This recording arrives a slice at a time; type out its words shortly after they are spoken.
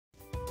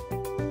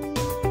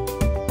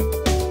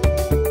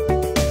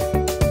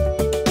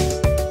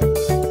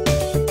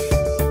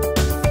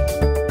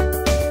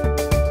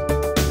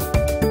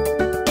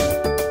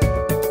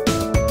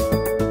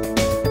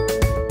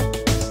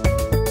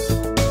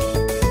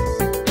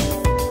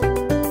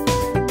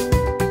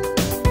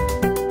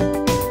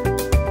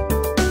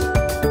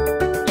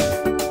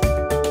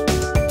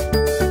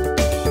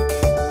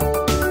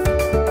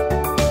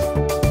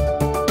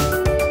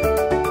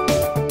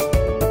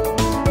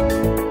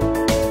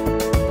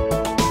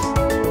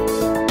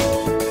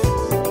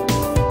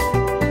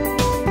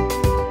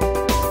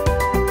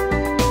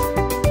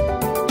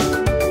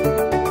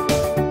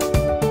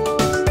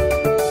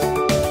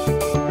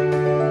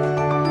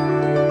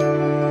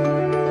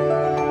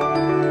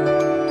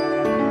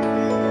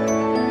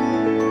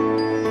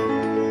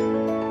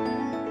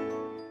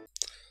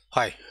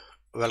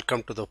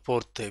Welcome to the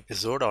fourth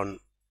episode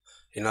on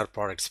inner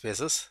product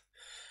spaces.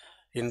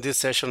 In this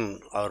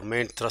session, our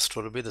main thrust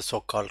will be the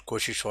so-called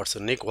Cauchy Schwarz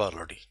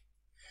Inequality.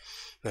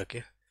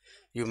 Okay,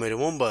 you may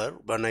remember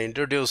when I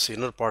introduced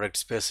inner product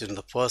space in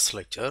the first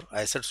lecture,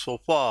 I said so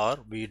far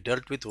we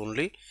dealt with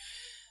only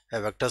a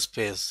vector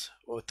space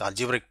with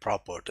algebraic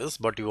properties,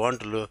 but you want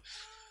to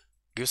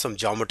give some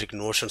geometric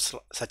notions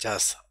such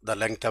as the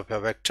length of a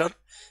vector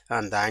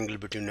and the angle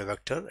between a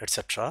vector,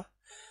 etc.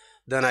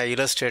 Then I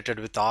illustrated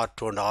with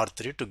R2 and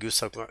R3 to give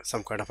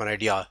some kind of an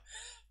idea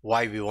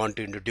why we want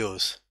to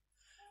introduce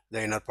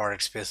the inner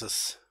product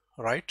spaces,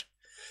 right?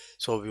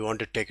 So we want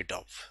to take it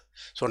off.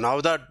 So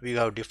now that we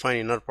have defined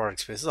inner product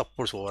spaces, of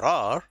course over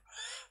R,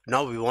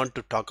 now we want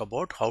to talk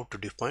about how to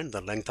define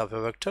the length of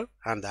a vector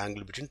and the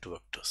angle between two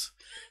vectors.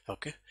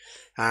 Okay,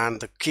 and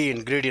the key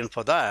ingredient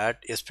for that,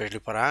 especially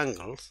for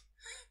angles,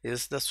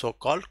 is the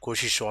so-called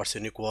Cauchy Schwarz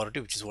inequality,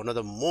 which is one of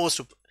the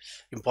most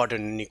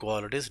important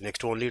inequalities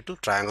next only to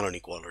triangle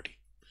inequality.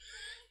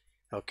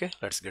 Okay,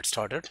 let's get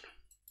started.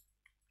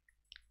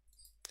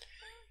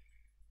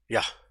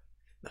 Yeah,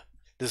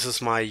 this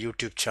is my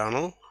YouTube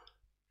channel,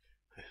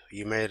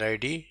 email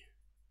ID.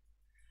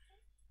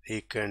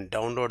 You can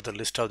download the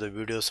list of the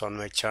videos on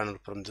my channel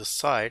from this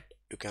site.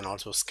 You can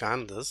also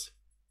scan this,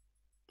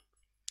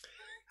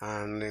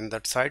 and in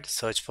that site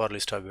search for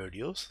list of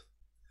videos.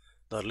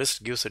 The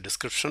list gives the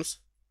descriptions,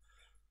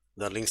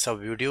 the links of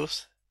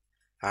videos,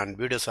 and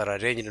videos are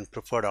arranged in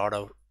preferred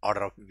order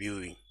of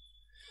viewing.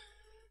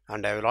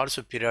 And I will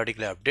also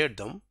periodically update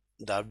them.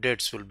 The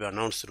updates will be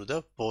announced through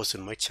the posts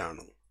in my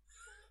channel.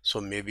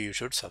 So maybe you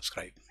should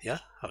subscribe. Yeah,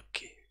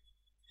 okay.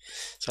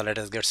 So let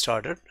us get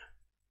started.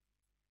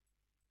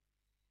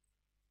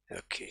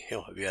 Okay,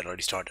 oh, we are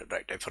already started,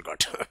 right? I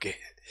forgot. Okay,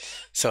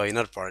 so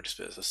inner product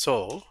spaces.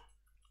 So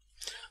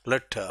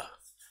let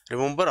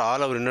remember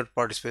all our inner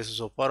product spaces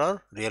so far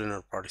are real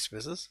inner product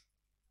spaces.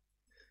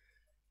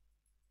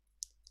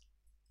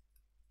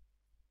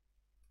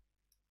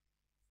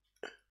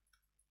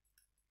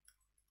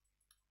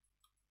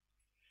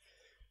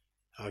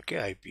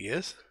 Okay,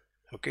 IPS.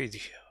 Okay,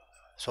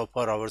 so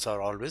far ours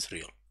are always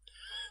real,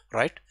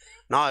 right?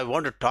 Now I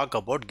want to talk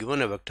about,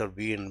 given a vector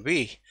v and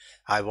v,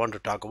 I want to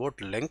talk about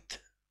length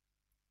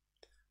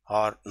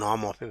or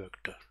norm of a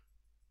vector,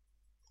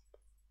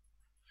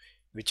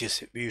 which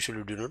is we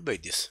usually denote by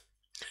this.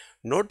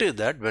 Notice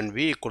that when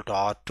v equal to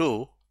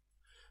r2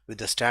 with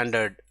the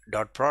standard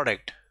dot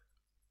product,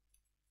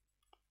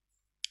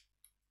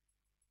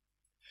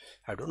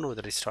 I don't know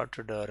whether I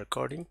started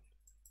recording.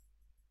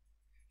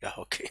 Yeah,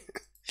 okay.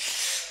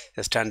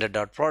 A standard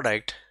dot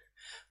product,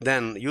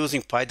 then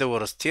using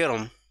Pythagoras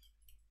theorem,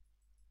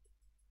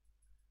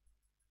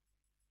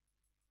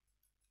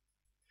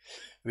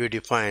 we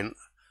define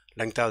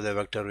length of the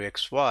vector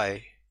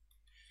xy,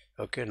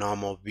 okay,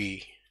 norm of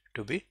v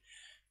to be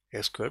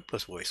x squared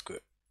plus y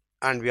squared,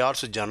 and we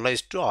also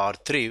generalize to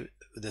R3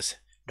 with this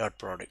dot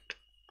product.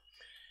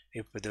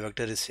 If the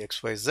vector is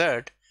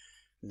xyz,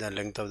 the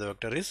length of the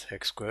vector is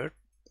x squared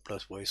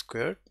plus y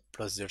squared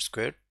plus z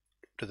squared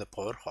to the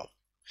power half.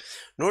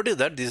 Notice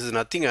that this is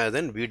nothing other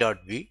than v dot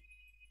v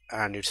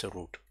and it's a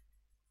root,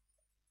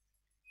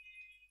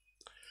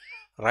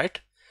 right?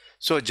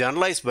 So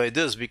generalized by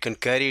this, we can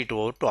carry it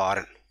over to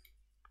Rn.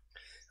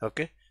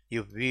 Okay,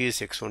 if v is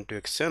x1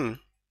 to xn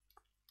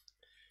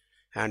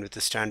and with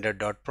the standard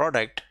dot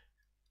product,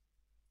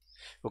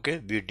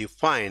 okay, we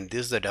define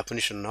this is the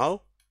definition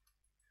now.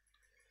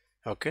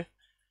 Okay,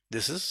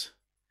 this is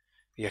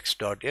x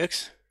dot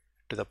x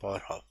to the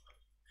power half.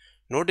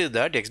 Notice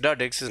that x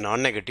dot x is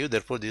non-negative,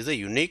 therefore this is a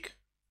unique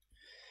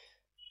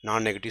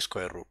non-negative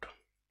square root.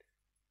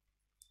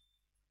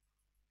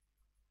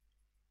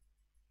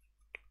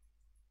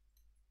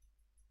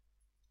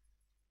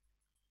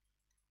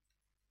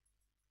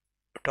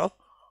 Of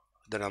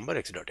the number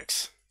x dot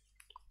x.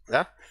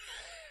 Yeah,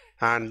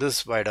 and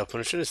this by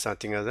definition is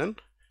nothing other than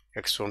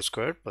x1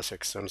 squared plus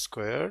xn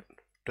squared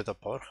to the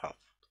power half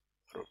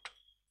root.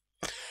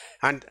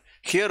 And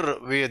here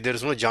there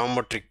is no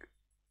geometric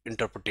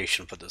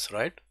interpretation for this,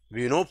 right?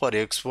 We know for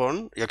r2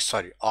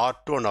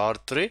 and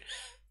r3,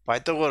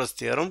 Pythagoras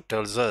theorem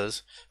tells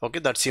us, okay,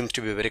 that seems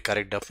to be a very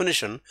correct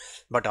definition,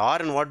 but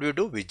Rn, what we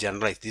do? We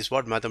generalize. This is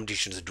what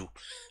mathematicians do.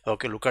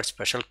 Okay, look at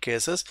special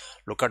cases,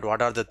 look at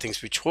what are the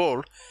things which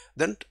hold,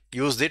 then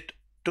use it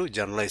to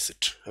generalize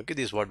it. Okay,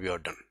 this is what we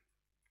have done.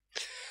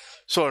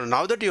 So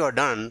now that you are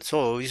done,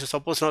 so you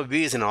suppose now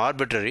V is an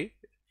arbitrary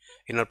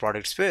inner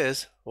product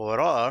space over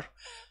R,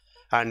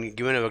 and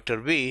given a vector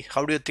V,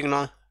 how do you think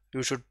now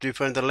you should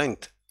define the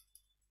length?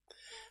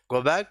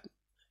 Go back.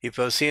 If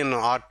you have seen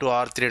R2,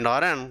 R3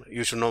 and Rn,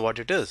 you should know what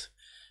it is.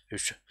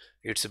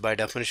 It's by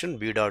definition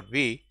v dot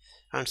v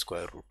and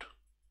square root.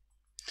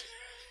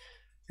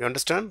 You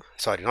understand?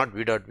 Sorry, not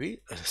v dot v.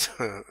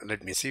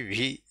 Let me see,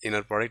 v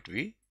inner product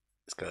v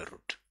square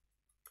root.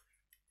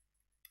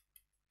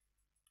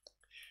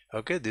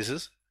 Okay, this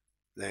is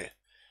the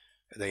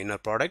inner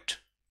product,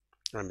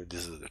 and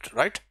this is it,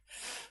 right?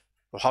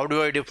 How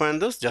do I define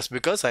this? Just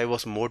because I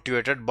was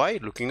motivated by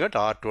looking at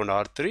R2 and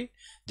R3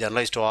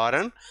 generalized to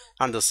Rn,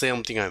 and the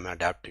same thing I am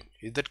adapting.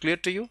 Is that clear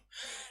to you?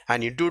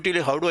 And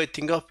intuitively, how do I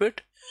think of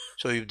it?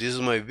 So if this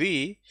is my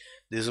V,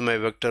 this is my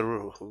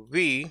vector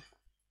V,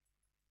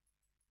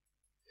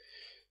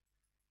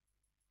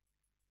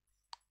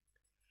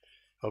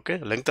 okay,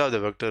 length of the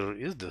vector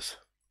is this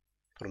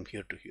from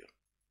here to here.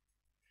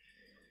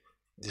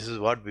 This is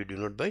what we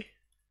denote by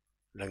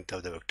length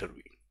of the vector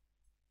V,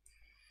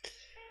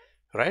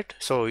 right?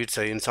 So it's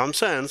in some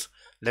sense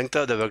length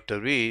of the vector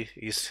V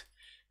is,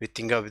 we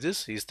think of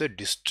this, is the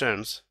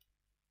distance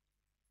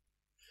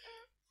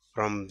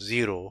from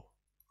 0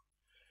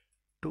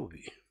 to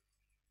V.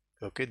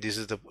 Okay, this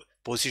is the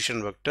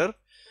position vector.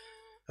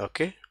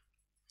 Okay,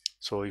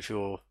 so if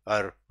you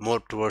are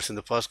more towards in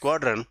the first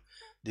quadrant,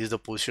 this is the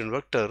position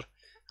vector,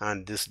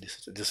 and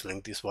this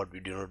length is what we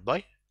denote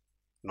by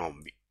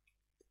norm V.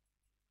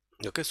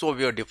 Okay, so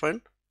we have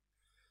defined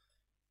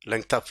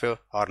length of your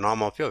or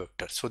norm of your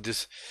vector. So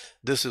this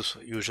is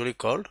usually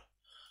called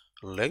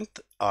length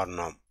or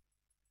norm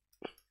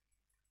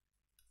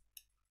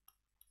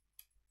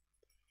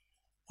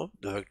of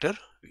the vector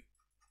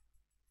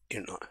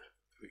in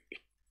V,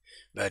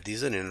 where this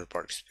is an inner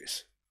product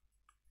space.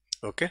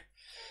 Okay,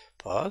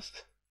 pause,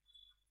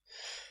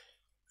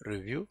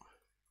 review,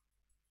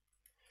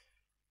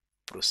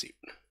 proceed.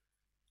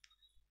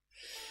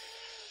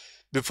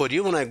 Before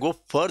even I go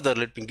further,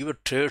 let me give a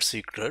trade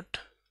secret.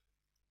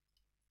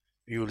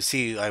 You will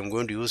see I am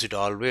going to use it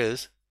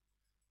always.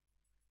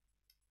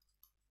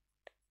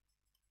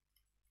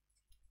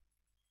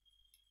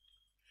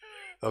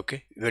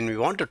 Okay, when we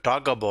want to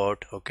talk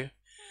about, okay,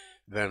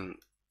 when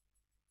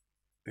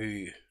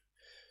we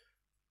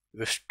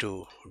wish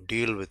to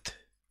deal with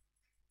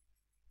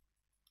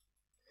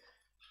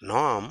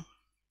norm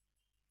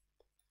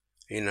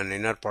in an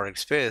inner product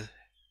space,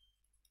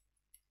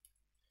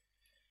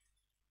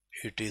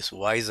 it is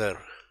wiser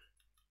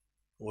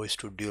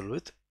to deal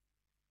with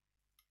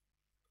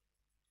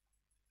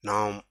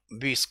norm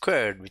B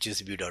squared, which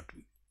is B dot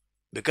V,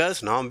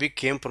 because norm B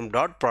came from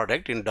dot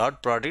product. In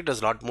dot product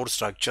there's a lot more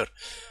structure,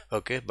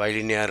 okay,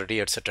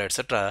 bilinearity,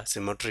 etc.,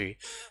 symmetry,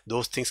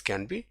 those things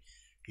can be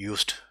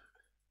used.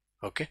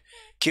 Okay,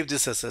 keep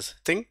this as a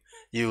thing.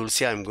 You will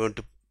see I'm going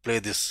to play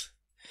this.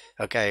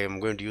 Okay, I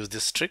am going to use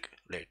this trick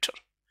later.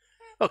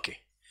 Okay,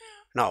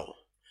 now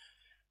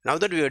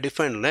that we have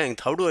defined length,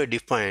 how do I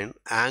define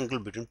angle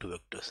between two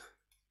vectors?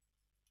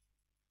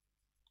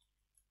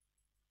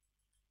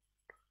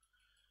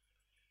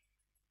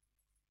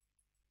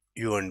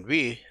 U and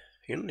V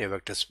in a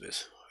vector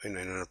space, in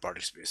an inner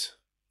product space.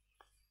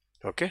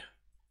 Okay,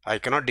 I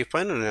cannot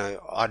define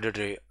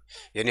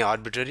any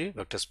arbitrary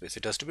vector space.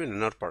 It has to be an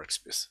inner product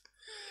space,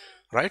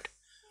 right?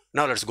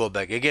 Now let's go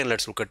back again.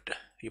 Let's look at,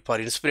 for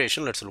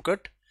inspiration, let's look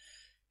at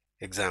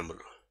example.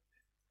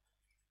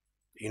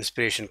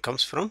 Inspiration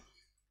comes from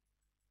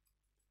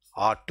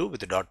R2 with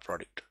the dot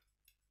product.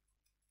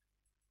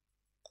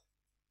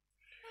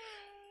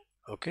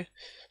 Okay,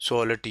 so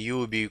let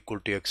U be equal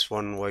to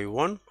x1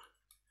 y1,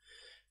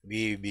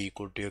 V be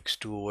equal to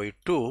x2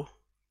 y2.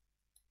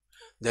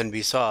 Then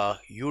we saw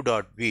U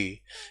dot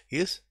V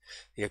is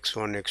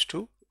x1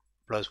 x2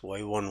 plus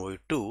y1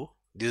 y2.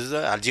 This is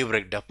the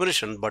algebraic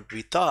definition, but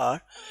we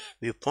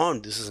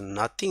found this is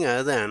nothing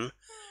other than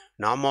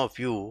norm of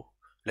U,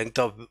 length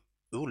of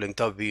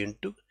V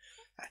into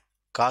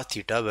cos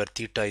theta, where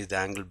theta is the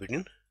angle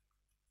between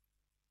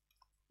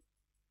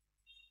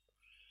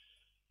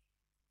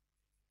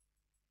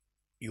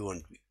U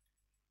and V.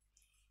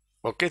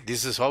 Okay,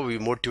 this is how we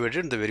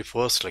motivated in the very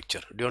first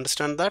lecture. Do you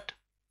understand that?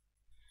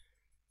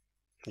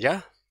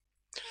 Yeah.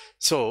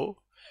 So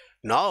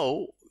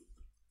now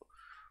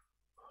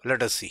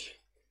let us see.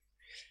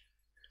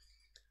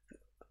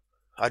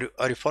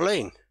 Are you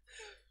following?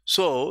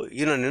 So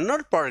in an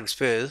inner product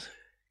space,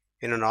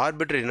 in an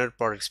arbitrary inner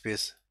product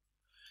space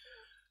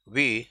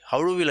V,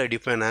 how will I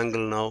define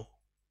angle now?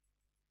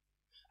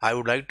 I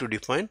would like to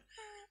define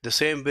the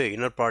same way,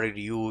 inner product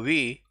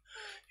UV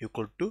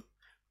equal to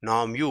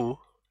norm U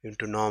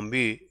into norm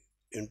V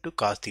into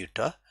cos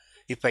theta.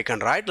 If I can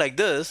write like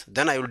this,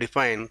 then I will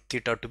define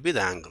theta to be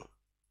the angle.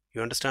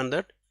 You understand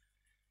that?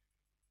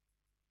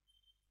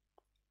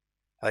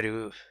 Are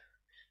you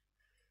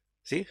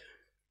see?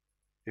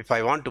 If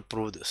I want to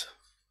prove this,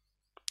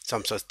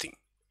 some such thing,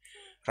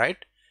 right?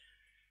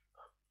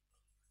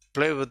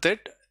 Play with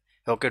it.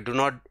 Okay, do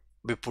not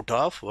be put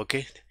off.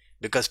 Okay,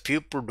 because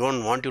people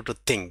don't want you to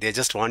think, they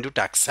just want you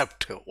to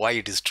accept why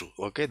it is true.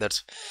 Okay,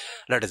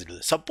 let us do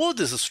this. Suppose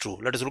this is true.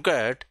 Let us look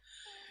at,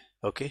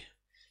 okay,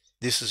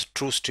 this is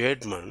true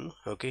statement.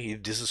 Okay,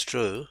 if this is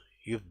true,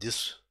 if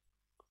this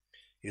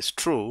is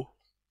true,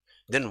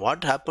 then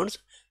what happens?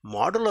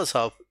 Modulus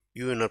of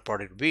U inner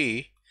product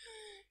V,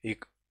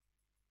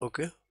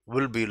 okay,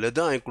 will be less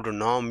than or equal to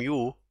norm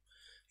U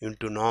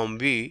into norm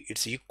V.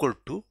 It's equal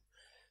to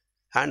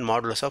and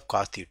modulus of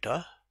cos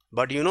theta.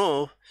 But you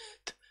know,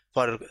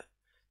 for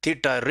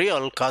theta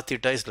real, cos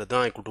theta is less than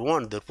or equal to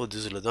 1. Therefore,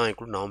 this is less than or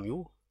equal to norm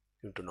U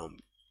into norm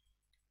V.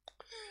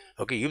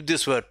 Okay, if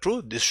this were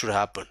true, this should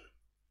happen.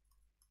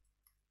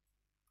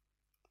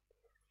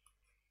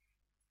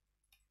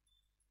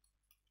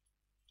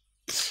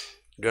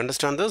 Do you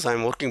understand this? I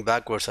am working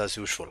backwards as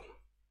usual.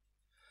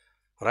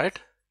 Right?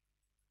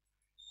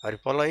 Are you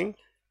following?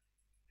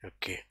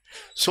 Okay.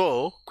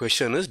 So,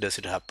 question is, does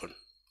it happen?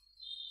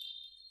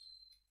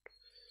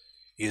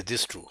 Is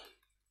this true?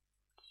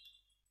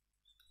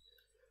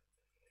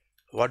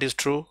 What is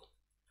true?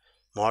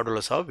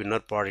 Modulus of inner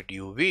product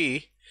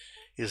UV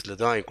is less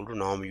than or equal to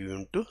norm U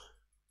into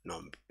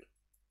norm B.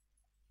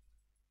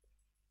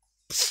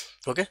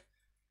 Okay?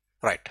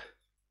 Right.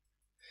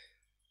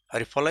 Are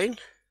you following?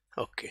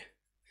 Okay.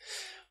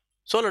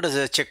 So let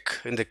us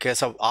check. In the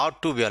case of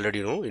R2, we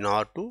already know in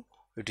R2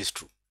 it is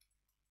true.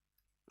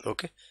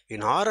 Okay.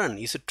 In Rn,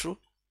 is it true?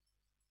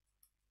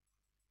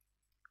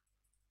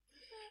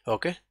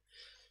 Okay.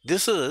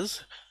 This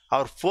is,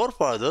 our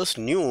forefathers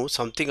knew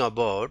something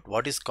about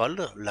what is called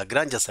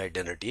Lagrange's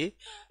identity.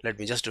 Let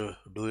me just do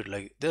it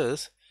like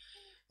this.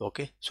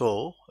 Okay.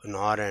 So in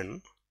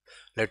Rn,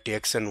 let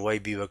x and y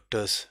be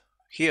vectors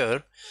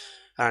here,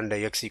 and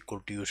x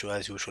equal to usual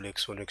as usual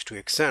x1,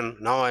 x2, xn.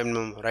 Now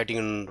I'm writing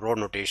in row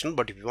notation,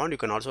 but if you want, you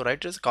can also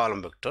write it as a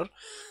column vector.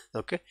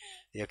 Okay,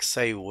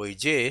 xi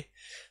yj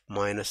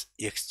minus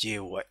xj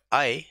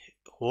yi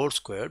whole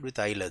squared with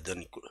I less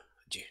than equal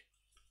j.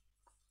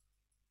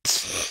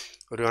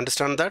 Do you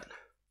understand that?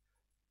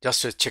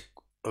 Just to check.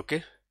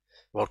 Okay,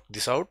 work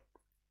this out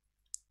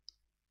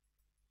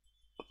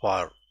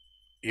for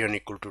n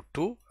equal to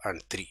 2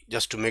 and 3,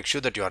 just to make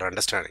sure that you are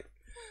understanding.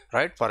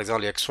 Right? For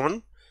example,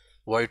 x1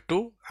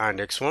 y2 and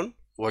x1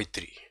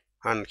 y3,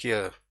 and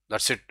here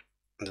that's it,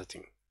 the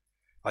thing.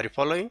 Are you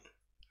following?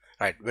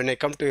 Right. When I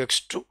come to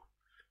x2,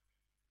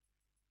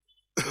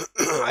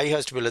 I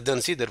has to be less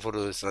than c, therefore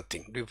there is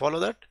nothing. Do you follow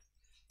that?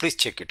 Please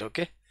check it.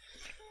 Okay,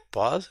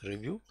 pause,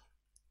 review,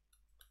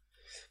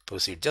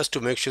 proceed, just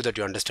to make sure that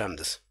you understand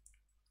this.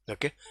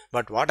 Okay,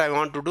 but what I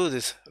want to do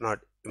is not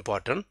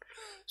important.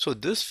 So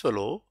this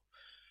fellow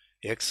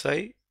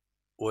xi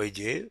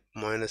yj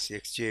minus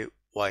xj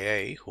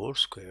yi whole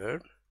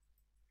squared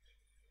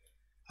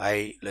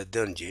I less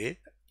than j,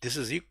 this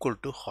is equal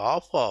to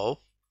half of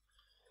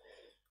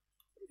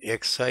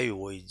xi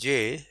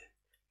yj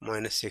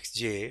minus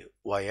xj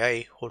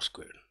yi whole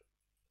squared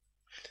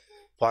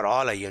for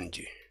all ing.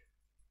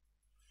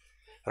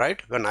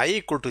 Right? When I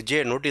equal to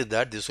j, notice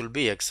that this will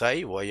be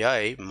xi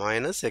yi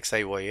minus xi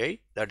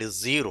yi, that is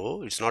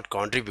 0, it's not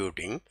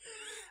contributing.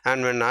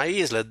 And when I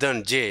is less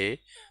than j,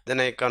 then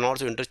I can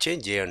also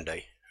interchange j and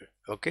I.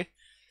 Okay,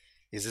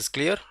 is this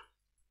clear?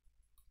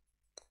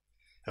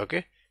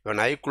 Okay, when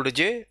I equal to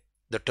j,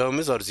 the term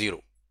is or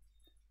 0.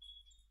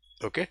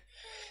 Okay,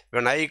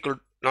 when I equal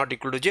not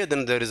equal to j,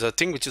 then there is a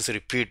thing which is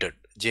repeated,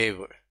 j.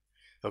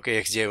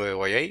 Okay, xj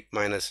yi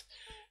minus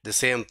the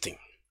same thing.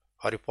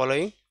 Are you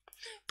following?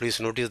 Please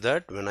notice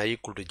that when I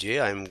equal to j,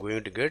 I am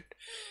going to get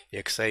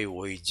xi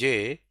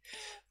yj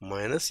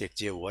minus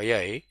xj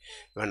yi.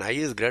 When I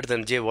is greater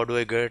than j, what do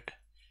I get?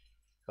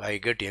 I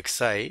get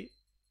xi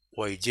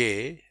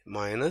yj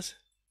minus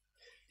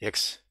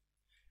xj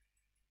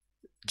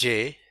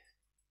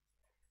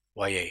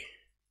yi.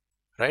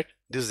 Right?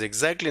 This is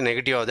exactly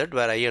negative of that,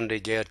 where I and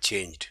j are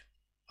changed.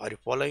 Are you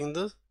following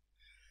this?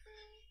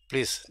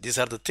 Please, these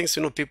are the things,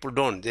 people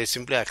don't, they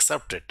simply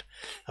accept it.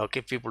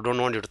 Okay, people don't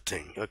want you to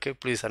think. Okay,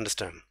 please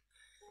understand.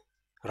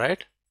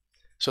 Right?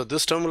 So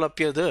this term will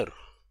appear there.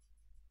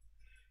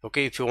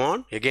 Okay, if you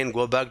want, again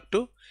go back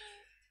to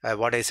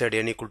what I said,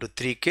 n equal to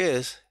 3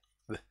 case.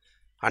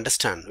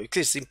 Understand.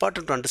 It's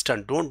important to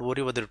understand. Don't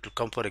worry whether it will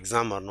come for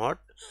exam or not.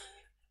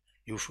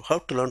 You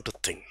have to learn to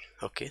think.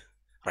 Okay,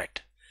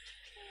 right.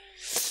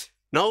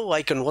 Now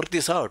I can work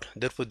this out.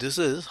 Therefore, this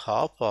is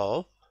half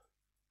of,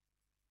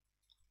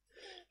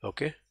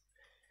 okay,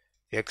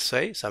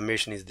 xi,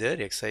 summation is there,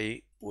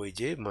 xi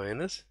yj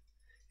minus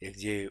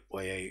xj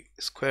yi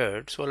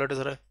squared. So let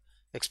us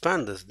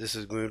expand this. This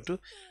is going to,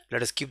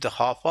 let us keep the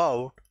half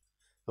out.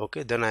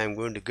 Okay, then I am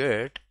going to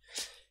get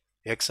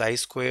xi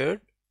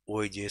squared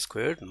yj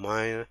squared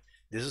minus,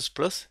 this is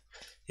plus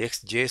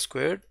xj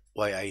squared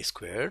yi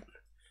squared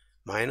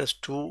minus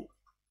 2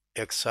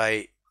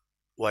 xi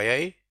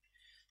yi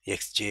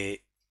xj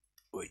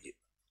yj.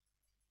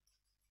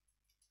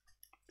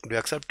 Do you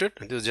accept it?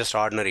 This is just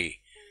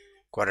ordinary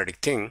quadratic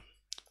thing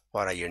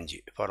for ing,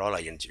 for all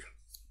ing.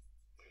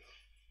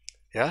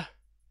 Yeah,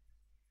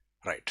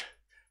 right.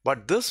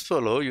 But this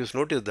fellow, you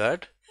notice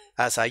that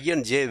as I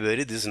and j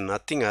vary, this is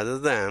nothing other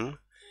than,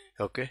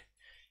 okay,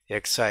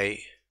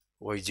 xi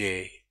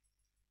yj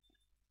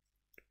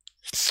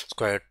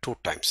squared 2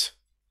 times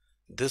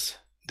this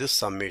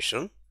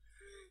summation,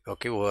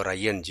 okay, over I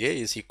and j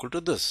is equal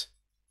to this.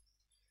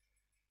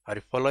 Are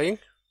you following?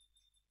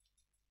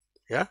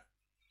 Yeah,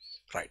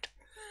 right.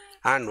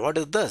 And what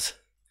is this?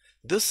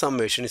 This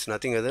summation is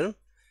nothing other than,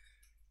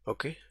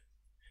 okay,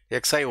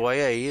 xi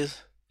yi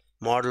is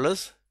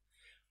modulus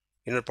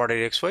inner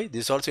product xy.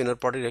 This is also inner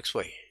product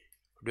xy.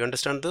 Do you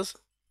understand this?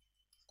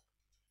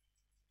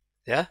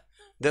 Yeah.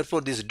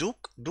 Therefore, these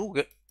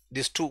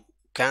two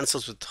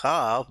cancels with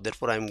half,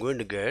 therefore I am going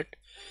to get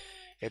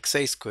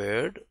xi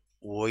squared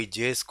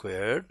yj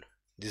squared,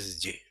 this is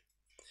j,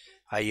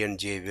 I and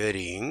j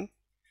varying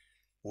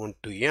 1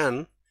 to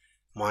n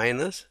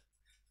minus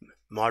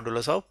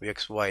modulus of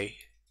xy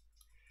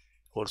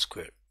whole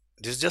squared.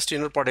 This is just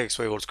inner product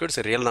xy whole squared. It's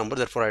a real number,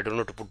 therefore I don't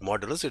know to put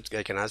modulus.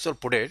 I can as well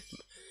put it,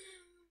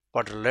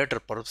 but later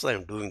purpose I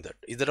am doing that.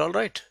 Is that all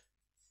right?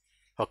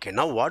 Okay,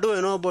 now what do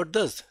I know about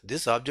this?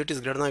 This object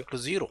is greater than or equal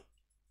to 0.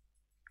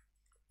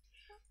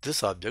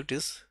 This object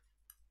is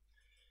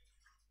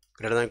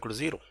greater than or equal to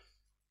 0,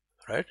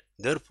 right?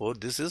 Therefore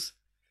this is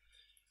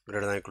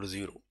greater than or equal to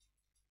 0,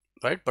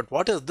 right? But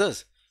what is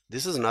this?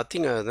 This is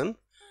nothing other than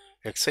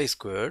xi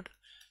squared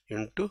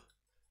into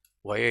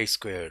yi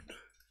squared,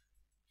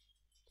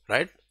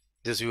 right?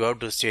 This you have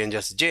to change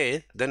as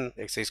j, then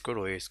xi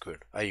squared yi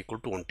squared, I equal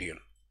to 1 to n.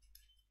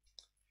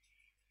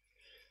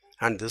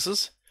 And this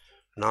is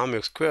norm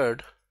x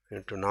squared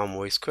into norm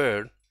y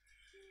squared,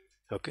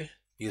 okay,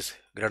 is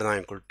greater than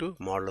or equal to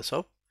modulus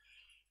of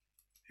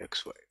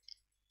xy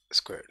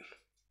squared,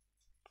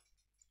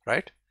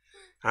 right?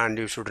 And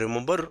you should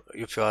remember,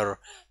 if you are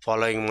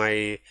following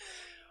my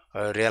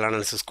real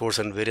analysis course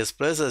in various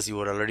places, you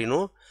would already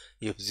know,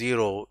 if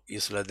 0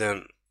 is less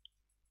than,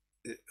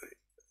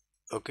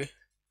 okay,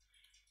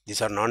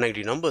 these are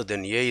non-negative numbers,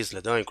 then a is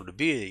less than or equal to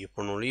b, if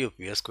and only if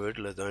a squared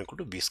less than or equal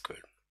to b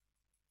squared,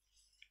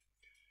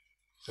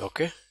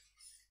 okay,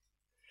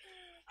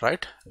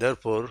 right?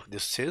 Therefore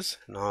this is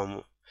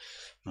norm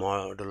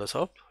modulus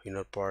of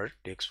inner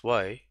product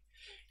xy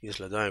is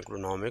less than or equal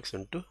to norm x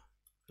into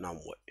norm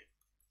y.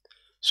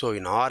 So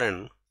in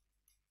Rn,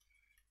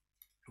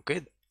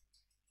 okay,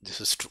 this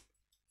is true.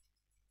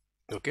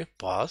 Okay,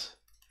 pause,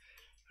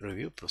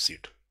 review,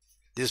 proceed.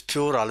 This is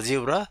pure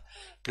algebra,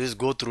 please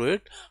go through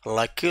it.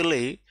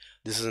 Luckily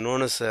this is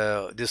known as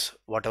this,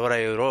 whatever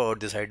I wrote,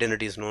 this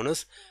identity is known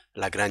as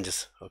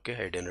Lagrange's, okay,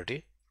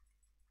 identity.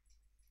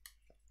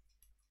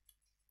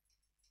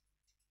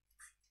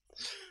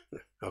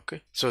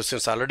 Okay, so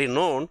since already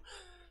known,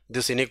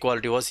 this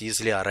inequality was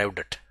easily arrived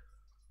at.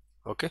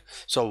 Okay,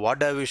 so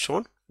what have we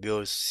shown? We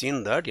have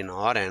seen that in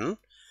Rn,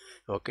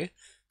 okay,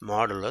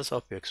 modulus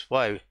of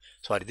xy,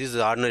 sorry, this is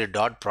ordinary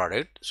dot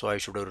product, so I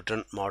should have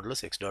written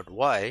modulus x dot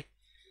y.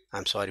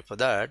 I'm sorry for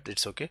that,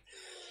 it's okay.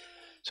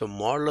 So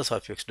modulus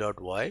of x dot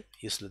y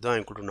is less than or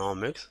equal to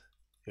norm x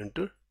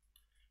into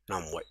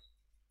norm y.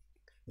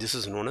 This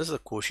is known as the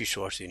Cauchy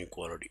Schwarz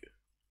inequality.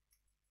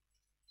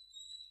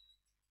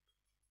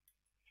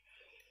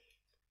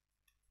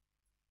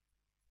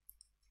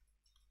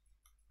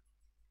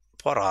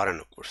 For Rn,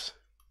 of course.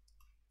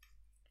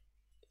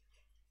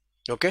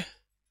 Okay,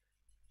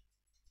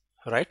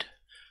 right?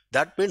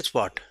 That means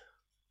what?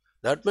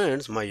 That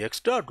means my x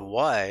dot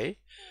y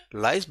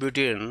lies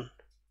between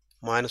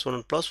 -1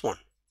 and +1,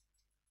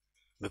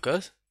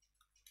 because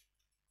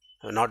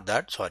not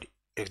that, sorry,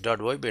 x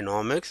dot y by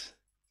norm x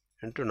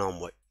into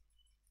norm y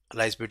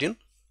lies between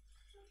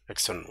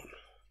x and 1.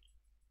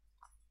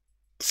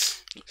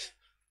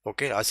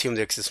 Okay, assume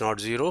the x is not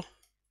 0,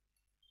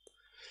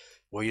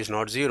 y is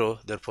not 0,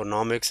 therefore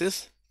norm x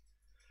is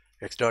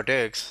x dot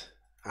x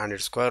and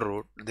its square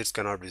root, this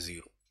cannot be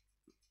 0,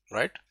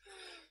 right?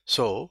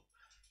 So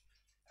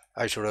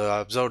I should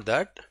have observed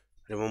that,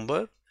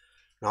 remember,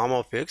 norm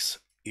of x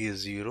is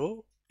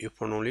 0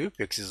 if and only if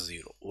x is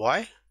 0.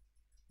 Why?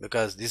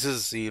 Because this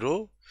is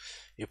 0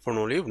 if and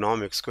only if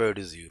norm x squared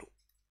is 0.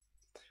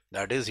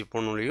 That is if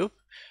and only if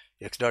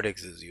x dot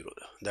x is 0.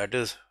 That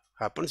is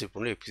happens if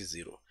only x is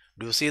 0.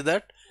 Do you see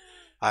that?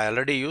 I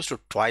already used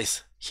it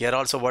twice. Here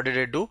also what did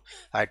I do?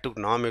 I took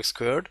norm x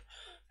squared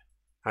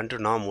and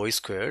norm y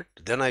squared,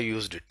 then I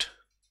used it.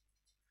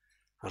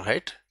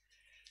 Alright?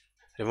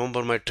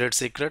 Remember my trade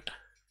secret?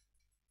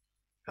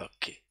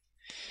 Okay.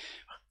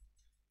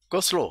 Go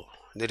slow.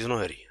 There is no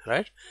hurry,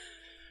 right?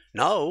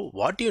 Now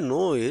what you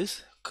know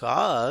is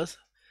cos,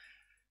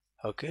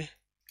 okay,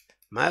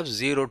 maps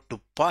 0 to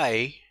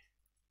pi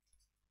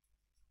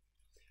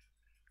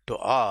to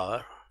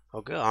r,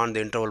 okay, on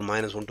the interval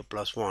 -1 to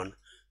 +1.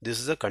 This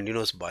is a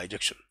continuous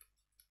bijection,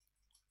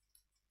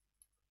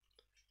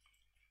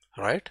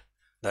 right?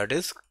 That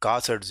is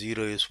cos at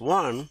 0 is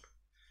 1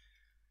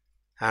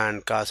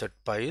 and cos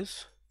at pi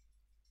is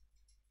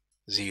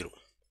 0,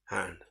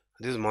 and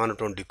this is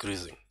monotone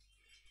decreasing,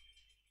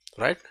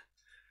 right?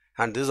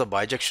 And this is a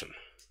bijection.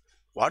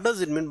 What does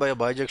it mean by a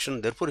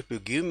bijection? Therefore, if you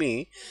give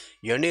me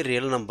any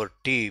real number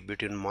t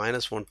between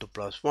 -1 to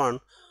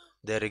 +1,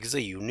 there is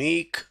a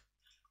unique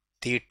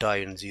theta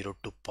in 0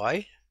 to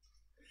pi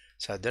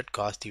such that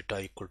cos theta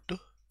equal to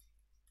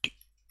t.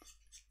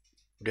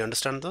 Do you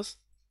understand this?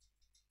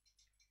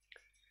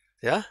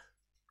 Yeah?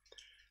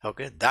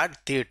 Okay,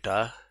 that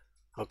theta,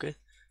 okay,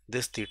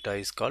 this theta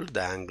is called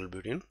the angle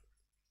between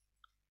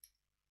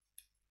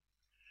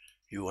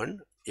u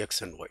and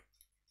x and y.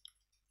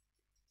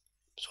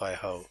 So I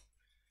have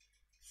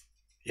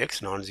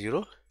x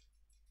non-zero,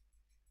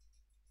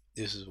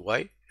 this is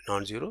y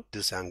non-zero,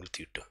 this angle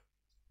theta.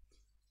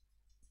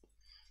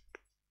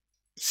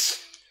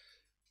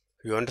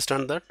 You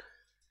understand that?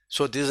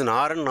 So this is an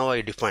Rn. Now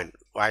I define.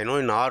 I know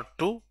in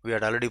R2 we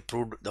had already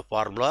proved the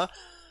formula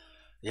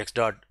x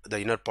dot, the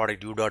inner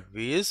product u dot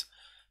v is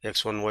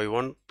x1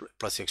 y1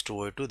 plus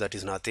x2 y2. That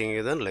is nothing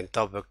other than length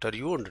of vector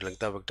u and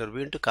length of vector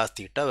v into cos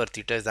theta, where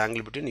theta is the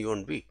angle between u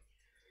and v.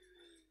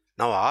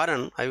 Now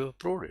Rn, I have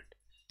proved it.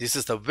 This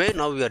is the way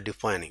now we are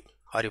defining.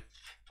 Are you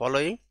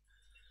following?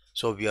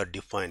 So we are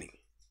defining.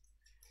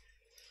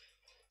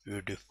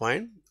 We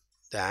define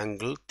the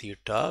angle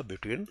theta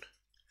between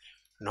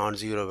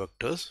non-zero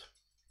vectors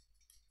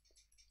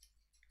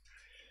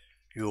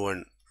u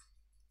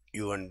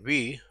and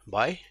v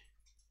by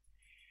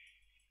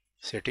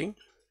setting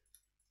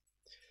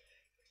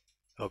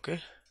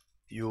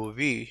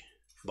uv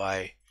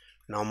by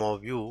norm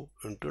of u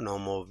into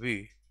norm of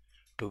v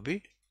to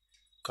be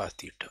cos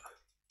theta.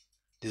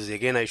 This is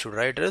again I should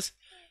write as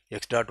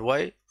x dot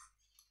y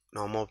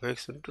norm of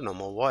x into norm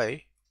of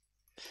y.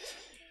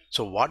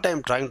 So what I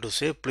am trying to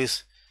say,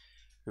 please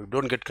you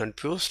don't get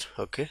confused.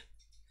 Okay,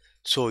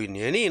 so in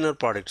any inner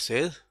product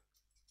says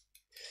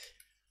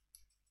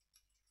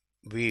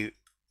we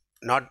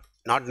not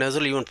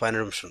necessarily even finite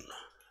dimension.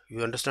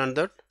 You understand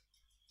that?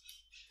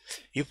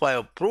 If I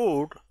have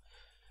proved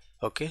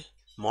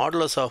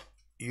modulus of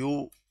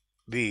u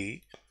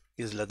v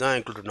is less than or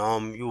equal to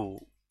norm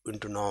u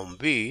into norm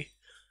v,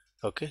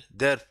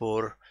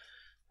 therefore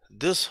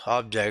this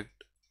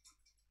object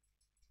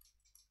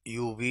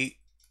uv,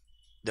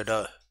 that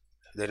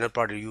the inner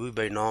product uv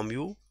by norm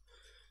u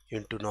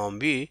into norm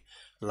v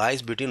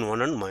lies between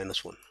 1 and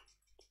 -1.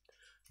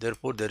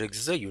 Therefore there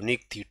exists a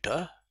unique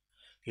theta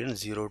in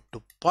 0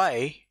 to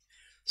pi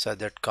such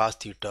that cos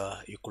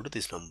theta equal to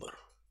this number.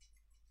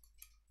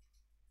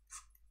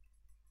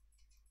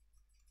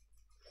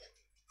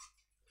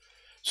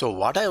 So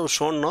what I have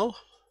shown now,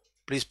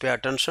 please pay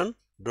attention,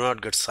 do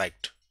not get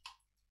psyched.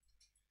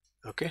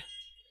 Okay,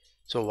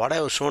 so what I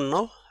have shown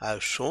now, I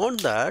have shown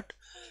that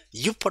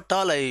if at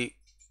all I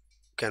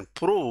can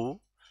prove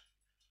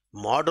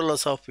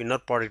modulus of inner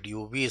product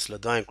uv is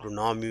less than or equal to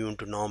norm u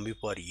into norm v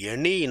for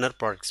any inner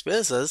product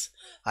spaces,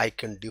 I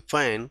can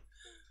define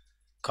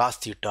cos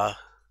theta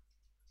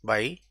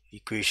by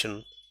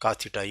equation cos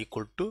theta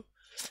equal to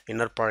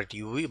inner product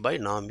uv by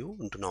norm u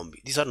into norm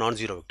v. These are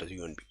non-zero vectors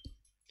u and v.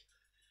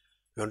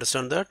 You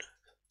understand that?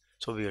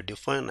 So we have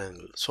defined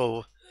angle.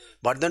 So,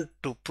 but then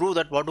to prove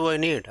that, what do I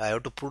need? I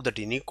have to prove that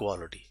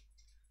inequality.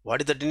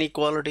 What is that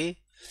inequality?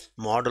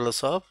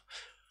 Modulus of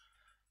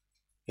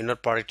inner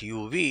product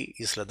uv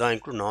is less than or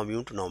equal to norm u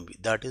into norm v.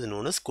 That is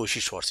known as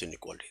Cauchy Schwarz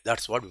inequality.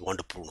 That's what we want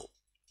to prove now.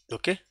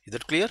 Okay, is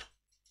that clear?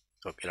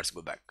 Okay, let's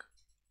go back.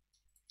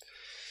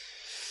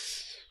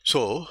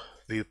 So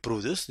we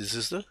prove this. This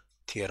is the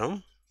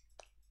theorem.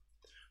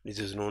 This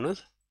is known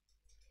as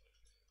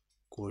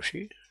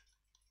Cauchy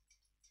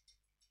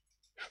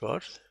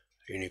Schwarz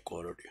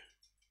inequality.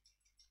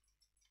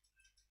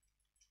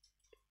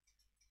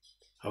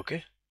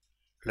 Okay,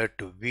 let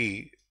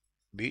v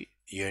be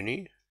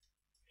any,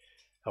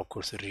 of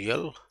course,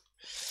 real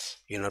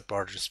inner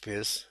product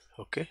space.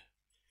 Okay,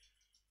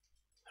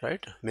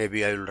 right?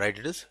 Maybe I will write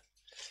it as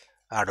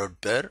adult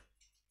pair.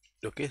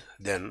 Okay,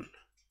 then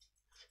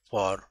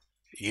for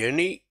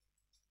any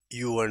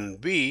u and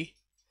v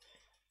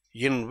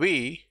in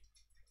v,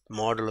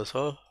 modulus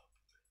of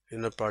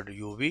inner product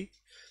uv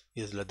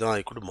is less than or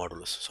equal to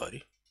modulus,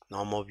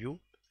 norm of u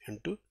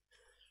into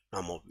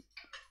norm of v.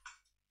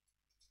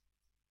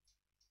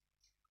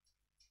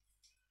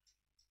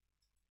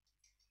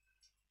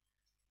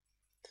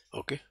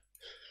 Okay,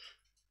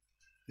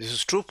 this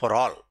is true for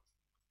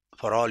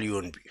all u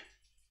and v.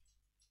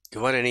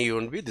 Given any u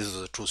and v, this is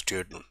a true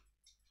statement.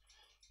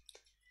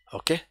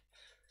 Okay,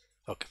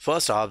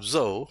 first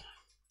observe,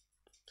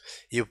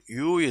 if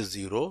u is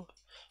 0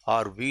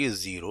 or v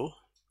is 0,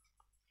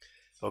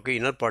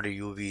 inner product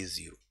uv is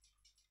 0.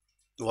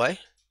 Why?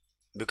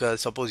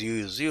 Because suppose u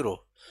is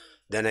 0,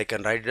 then I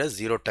can write it as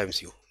 0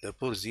 times u.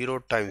 Therefore 0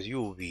 times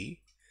uv,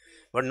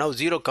 but now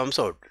 0 comes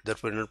out,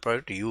 therefore inner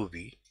product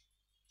uv,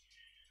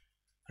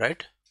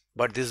 right?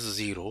 But this is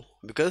 0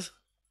 because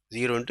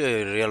 0 into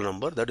a real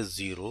number, that is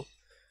 0,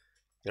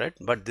 right?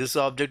 But this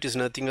object is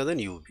nothing other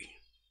than uv,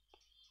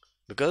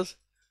 because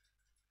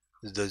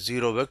the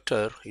 0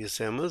 vector is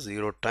same as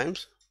 0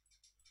 times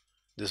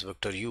this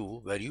vector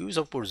u, where u is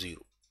of course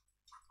 0.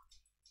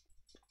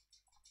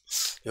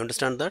 You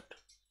understand that?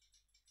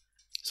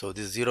 So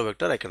this 0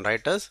 vector I can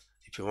write as,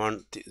 if you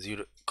want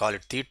 0, call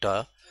it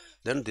theta,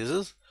 then this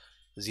is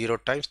 0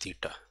 times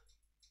theta.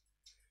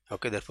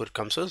 Okay, therefore it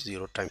comes as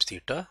 0 times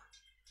theta,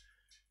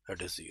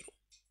 that is 0.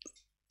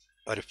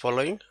 Are you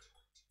following?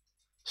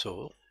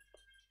 So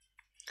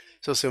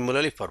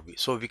similarly for v,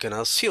 so we can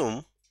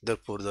assume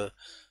therefore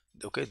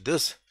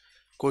this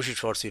Cauchy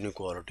Schwarz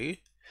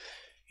inequality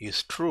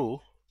is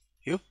true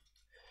if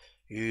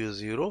u is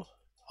 0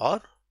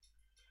 or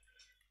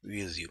v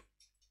is 0,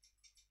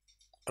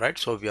 right?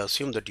 So we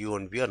assume that u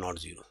and v are not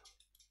 0.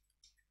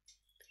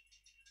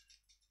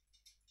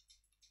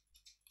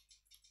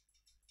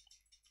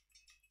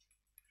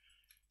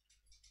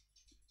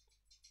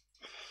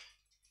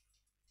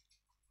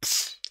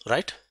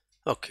 Right?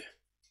 Okay.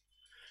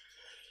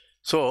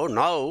 So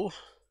now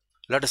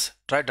let us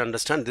try to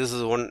understand. This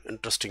is one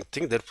interesting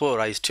thing. Therefore,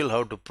 I still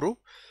have to prove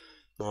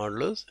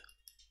modulus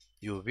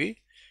UV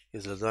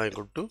is less than or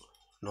equal to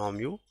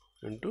norm U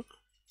into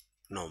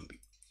norm B.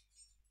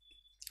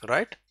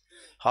 Right?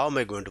 How am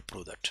I going to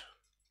prove that?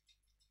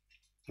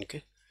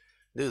 Okay,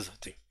 this is the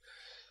thing.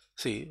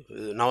 See,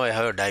 now I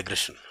have a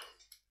digression.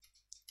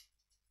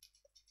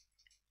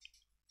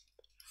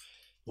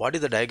 What is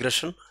the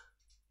digression?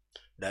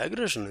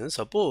 Digression is,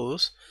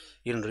 suppose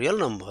in real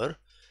number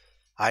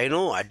I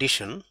know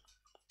addition,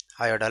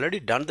 I had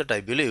already done that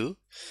I believe,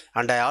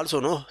 and I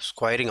also know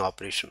squaring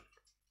operation.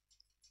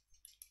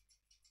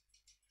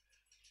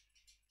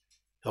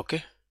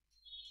 Okay,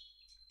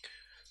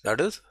 that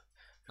is,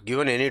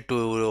 given any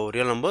two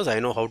real numbers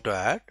I know how to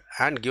add,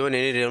 and given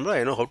any real number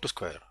I know how to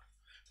square.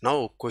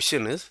 Now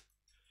question is,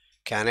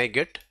 can I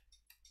get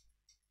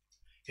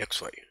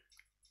xy?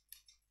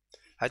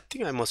 I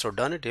think I must have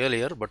done it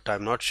earlier, but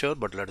I'm not sure,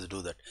 but let's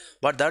do that.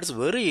 But that's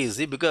very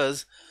easy,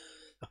 because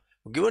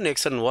given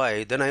x and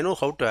y, then I know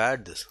how to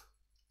add this,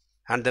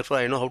 and therefore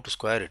I know how to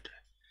square it.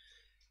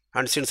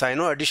 And since I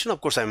know addition, of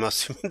course I'm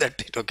assuming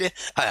that it, okay,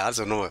 I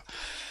also know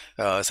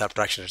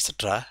subtraction,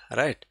 etc.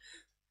 Right?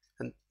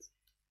 And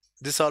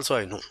this also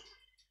I know,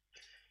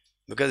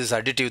 because it's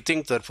additive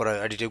thing, therefore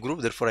additive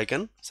group, therefore I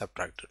can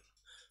subtract it.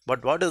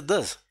 But what is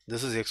this?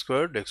 This is x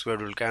squared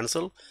will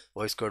cancel,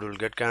 y squared will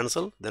get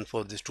cancelled, then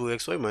for this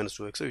 2xy minus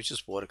 2xy, which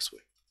is 4xy.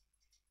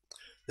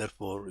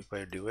 Therefore, if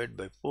I divide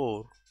by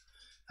 4,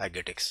 I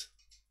get x.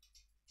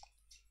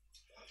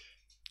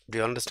 Do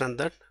you understand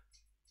that?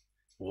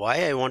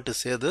 Why I want to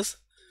say this?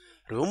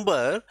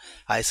 Remember,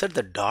 I said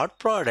the dot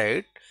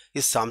product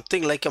is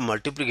something like a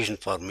multiplication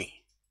for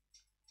me.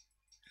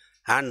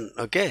 And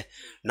okay,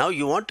 now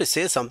you want to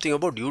say something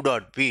about u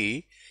dot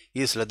b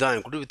is less than or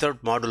equal to,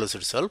 without modulus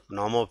itself,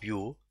 norm of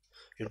u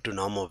into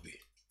norm of b,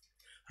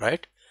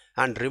 right?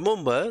 And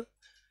remember,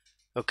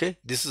 okay,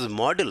 this is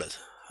modulus,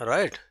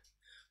 right?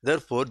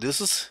 Therefore,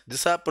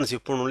 this happens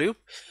if only if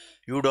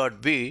u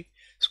dot b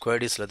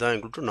squared is less than or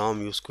equal to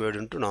norm u squared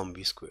into norm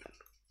b squared,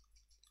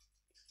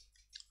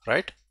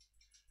 right?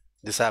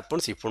 This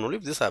happens if only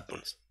if this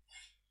happens,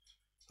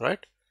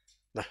 right?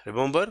 Now,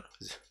 remember,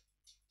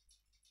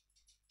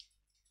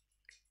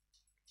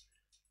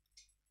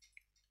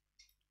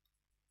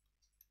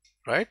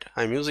 right?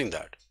 I'm using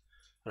that,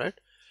 right?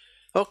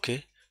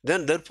 Okay,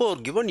 then therefore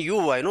given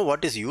u, I know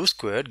what is u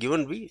squared,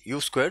 given v, u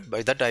squared,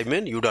 by that I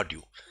mean u dot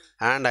u,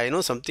 and I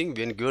know something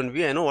when given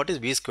v, I know what is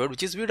v squared,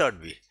 which is v dot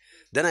v.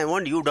 Then I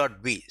want u dot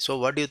v. So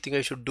what do you think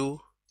I should do?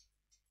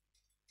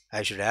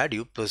 I should add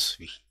u plus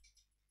v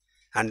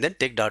and then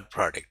take dot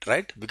product,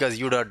 right? Because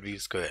u dot v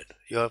squared.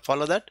 You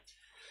follow that?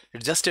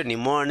 It's just a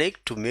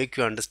mnemonic to make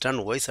you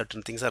understand why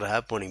certain things are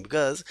happening,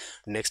 because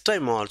next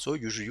time also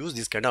you should use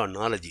this kind of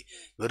analogy,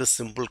 very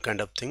simple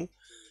kind of thing,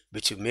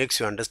 which makes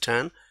you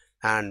understand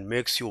and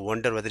makes you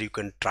wonder whether you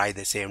can try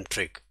the same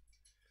trick.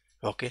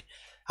 Okay,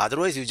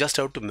 otherwise you just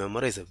have to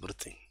memorize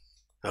everything,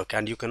 okay,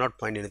 and you cannot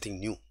find anything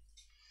new.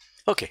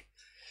 Okay,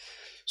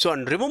 so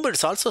and remember,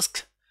 it's also,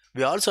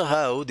 we also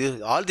have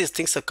this, all these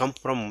things that come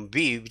from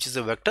V, which is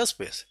a vector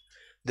space.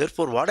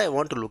 Therefore what I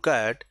want to look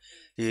at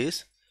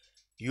is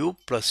u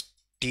plus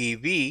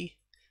tv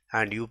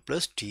and u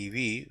plus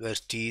tv, where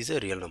t is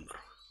a real number.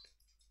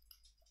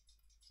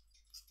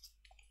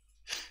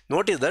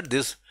 Notice that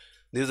this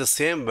is the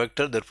same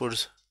vector, therefore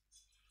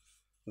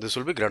this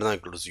will be greater than or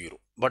equal to 0.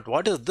 But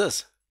what is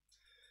this?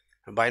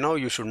 By now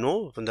you should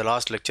know, in the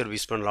last lecture we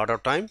spent a lot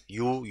of time,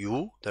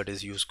 u, that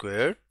is u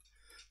squared,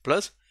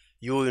 plus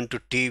u into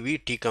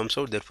tv, t comes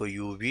out, therefore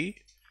uv,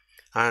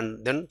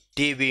 and then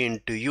tv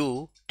into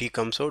u, t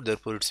comes out,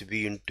 therefore it's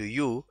v into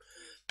u,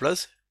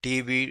 plus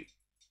tv,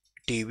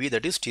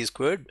 that is t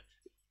squared,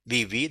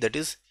 vv, that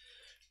is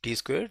t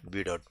squared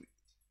v dot v,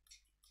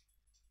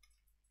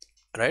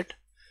 right?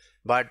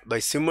 But by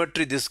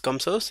symmetry this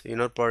comes as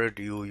inner product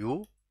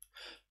uu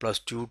plus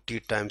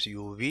 2t times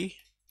uv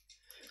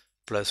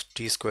plus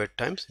t squared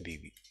times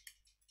vv.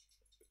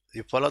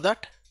 You follow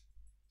that?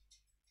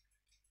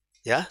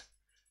 Yeah,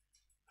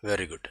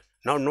 very good.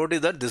 Now notice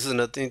that this is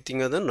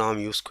nothing other than norm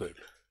u squared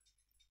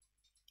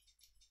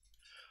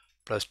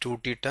plus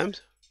 2t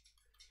times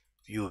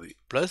uv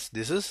plus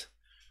this is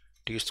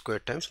t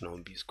squared times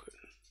norm b squared.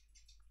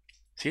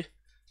 See,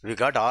 we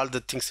got all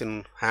the things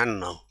in hand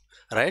now,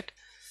 right?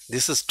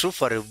 This is true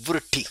for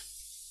every t.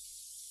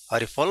 Are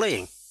you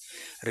following?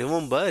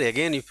 Remember,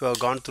 again, if you have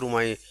gone through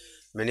my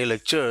many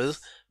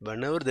lectures,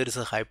 whenever there is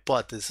a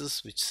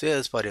hypothesis which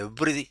says for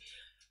every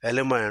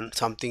element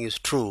something is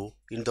true,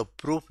 in the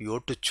proof you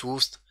have to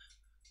choose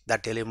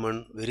that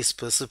element very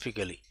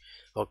specifically.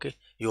 Okay,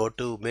 you have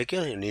to make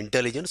an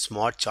intelligent,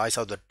 smart choice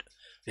of that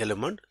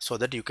element so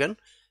that you can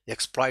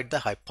exploit the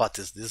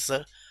hypothesis. This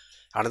is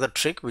another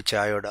trick which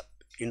I had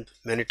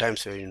many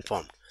times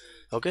informed.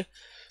 Okay,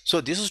 so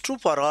this is true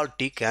for all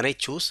t. Can I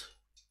choose?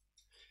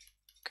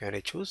 Can I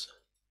choose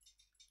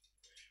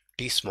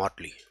t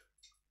smartly,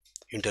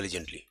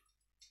 intelligently?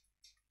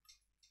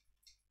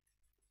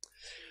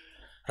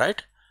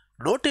 Right?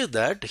 Notice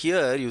that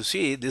here you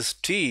see this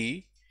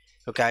t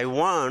Okay, I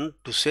want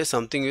to say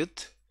something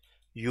with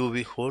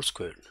uv whole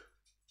squared,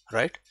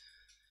 right?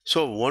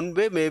 So one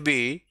way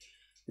maybe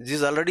this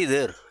is already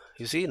there.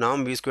 You see,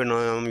 norm v squared,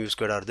 norm u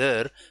squared are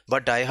there,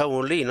 but I have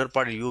only inner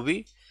part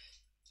uv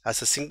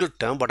as a single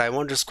term, but I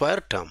want a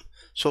square term.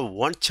 So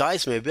one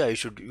choice maybe I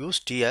should use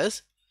t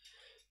as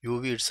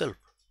uv itself.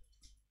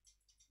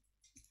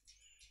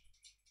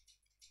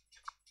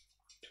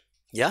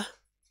 Yeah,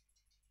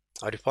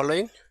 are you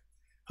following?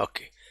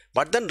 Okay,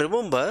 but then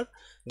remember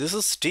this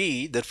is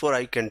t, therefore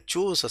I can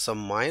choose as a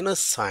minus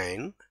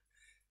sign.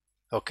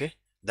 Okay,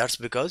 that's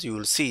because you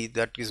will see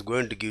that is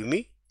going to give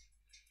me,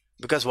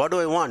 because what do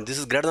I want? This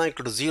is greater than or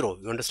equal to 0.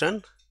 You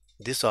understand?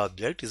 This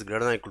object is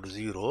greater than or equal to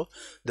 0.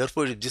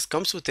 Therefore, if this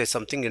comes with a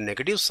something in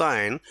negative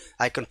sign,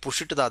 I can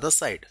push it to the other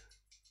side.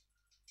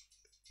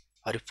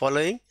 Are you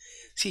following?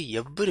 See,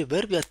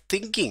 everywhere we are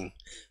thinking,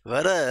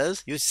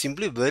 whereas you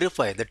simply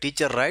verify. The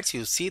teacher writes,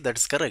 you see that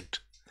is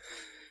correct.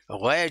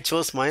 Why I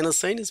chose minus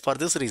sign is for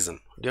this reason.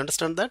 Do you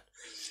understand that?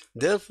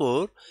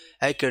 Therefore,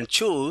 I can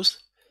choose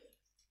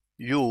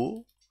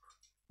u,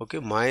 okay,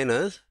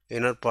 minus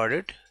inner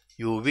product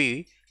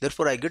uv.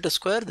 Therefore, I get a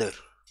square there.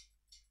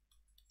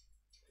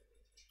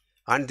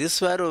 And this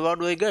square, what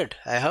do I get?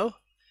 I have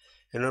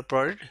inner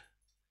product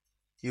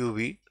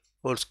uv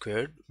whole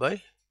squared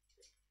by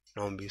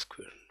norm b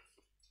squared.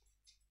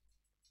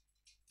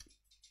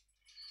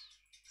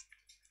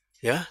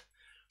 Yeah,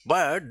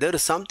 but there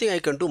is something I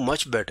can do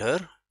much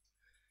better.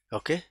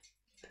 Okay,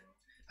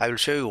 I will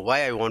show you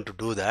why I want to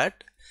do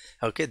that.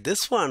 Okay,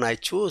 this one I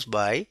choose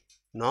by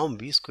norm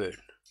b squared,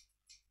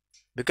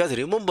 because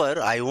remember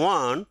I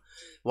want,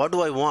 what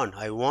do I want?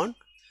 I want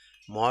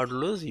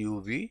modulus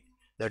uv,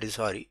 that is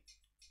sorry,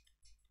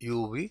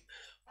 uv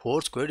whole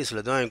squared is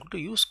less than or equal to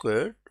u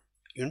squared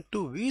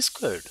into v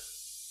squared,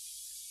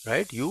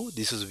 right? U,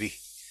 this is v,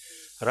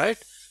 right?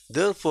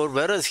 Therefore,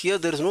 whereas here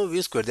there is no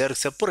v squared, they are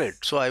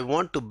separate. So I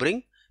want to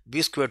bring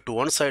v squared to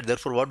one side.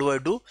 Therefore, what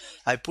do?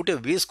 I put a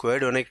v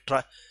squared when I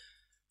try,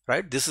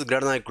 right? This is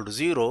greater than or equal to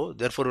 0.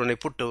 Therefore, when I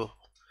put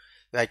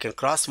I can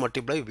cross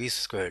multiply v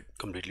squared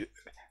completely.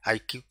 I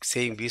keep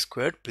saying v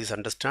squared, please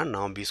understand,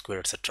 norm b squared,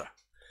 etc.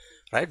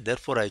 Right?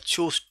 Therefore, I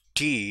choose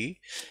t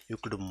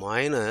equal to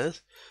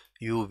minus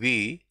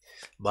uv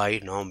by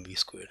norm b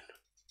squared.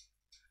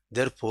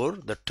 Therefore,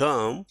 the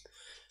term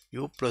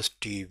u plus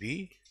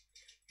tv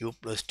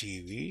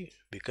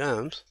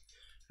becomes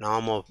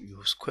norm of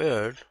u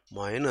squared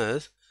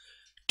minus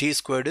t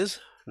squared is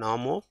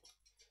norm of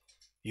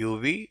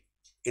uv,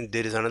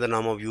 there is another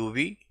norm of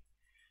uv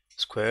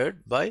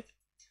squared by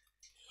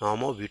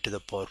norm of v to the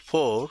power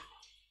 4,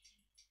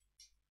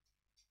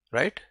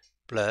 right,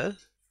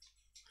 plus,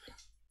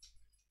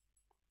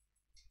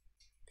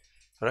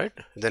 right,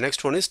 the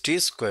next one is t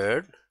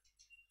squared.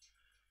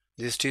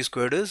 This t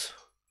squared is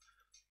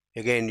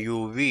again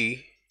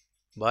uv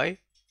by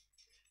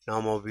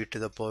norm of v to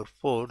the power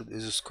 4,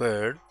 this is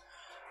squared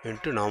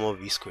into norm of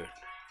v squared.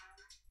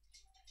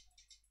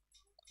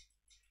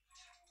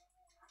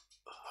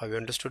 Have you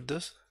understood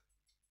this?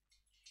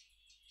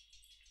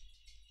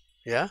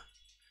 Yeah,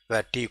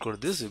 where t equal to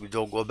this, you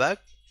go back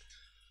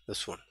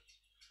this one,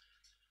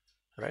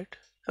 right?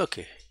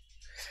 Okay,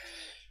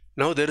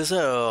 now there is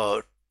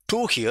a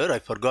 2 here. I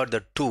forgot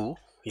the 2.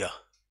 Yeah,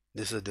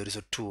 this is, there is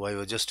a 2. I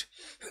was just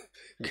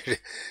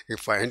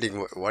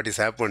finding what is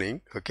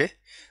happening. Okay,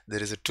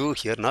 there is a 2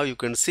 here. Now you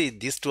can see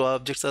these two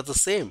objects are the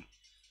same.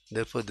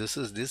 Therefore,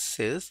 this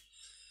says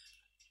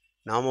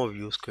norm of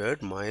u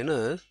squared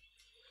minus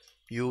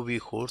uv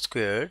whole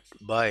squared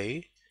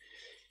by,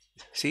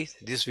 see,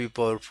 this v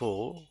power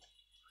 4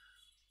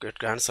 get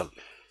cancelled,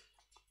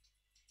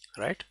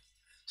 right?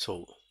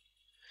 So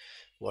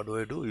what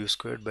do? U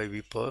squared by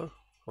v power,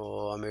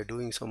 or am I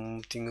doing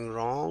something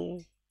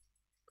wrong?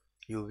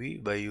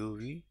 uv by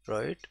uv,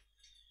 right?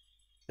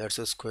 That's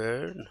a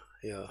squared.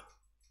 Yeah,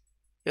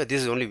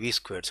 this is only v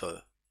squared, so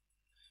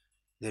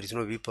there is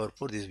no v power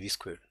 4, this is v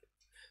squared,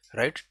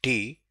 right?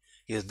 T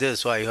is this,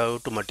 so I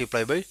have to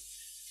multiply by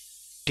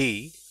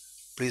t.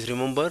 Please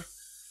remember,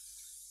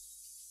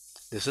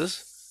 this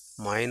is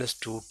minus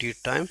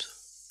 2t times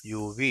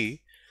uv,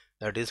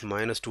 that is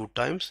minus 2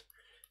 times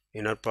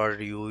inner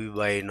product uv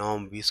by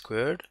norm v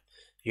squared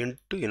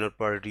into inner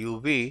product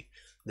uv,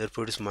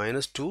 therefore it is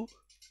minus 2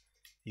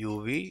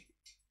 uv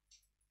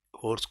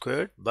whole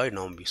squared by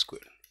norm v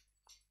squared,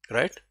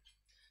 right?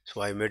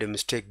 So I made a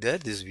mistake there,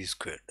 this is v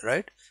squared,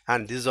 right?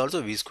 And this is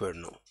also v squared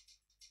now.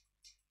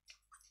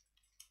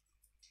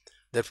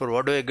 Therefore,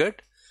 what do I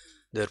get?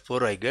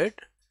 Therefore, I get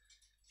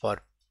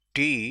for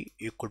t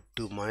equal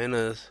to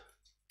minus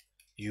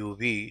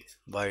uv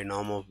by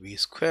norm of v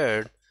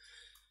squared,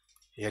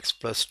 x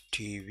plus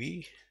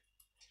tv,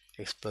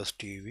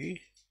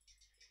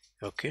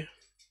 okay,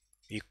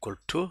 equal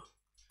to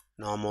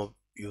norm of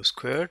u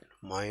squared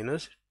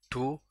minus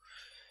 2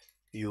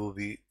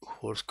 uv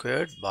whole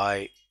squared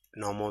by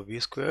norm of v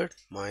squared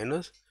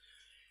minus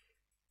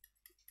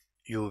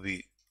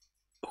uv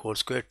whole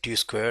squared t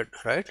squared,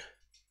 right,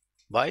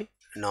 by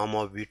norm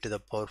of v to the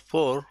power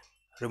 4.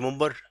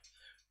 Remember,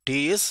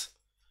 t is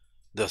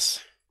this.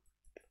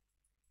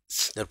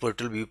 Therefore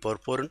it will be power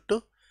 4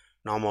 into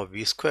norm of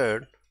v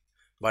squared,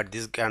 but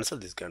this cancel,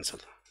 this cancel.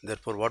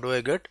 Therefore what do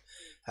I get?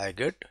 I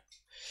get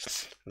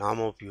norm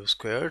of u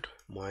squared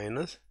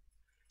minus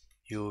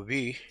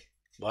uv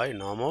by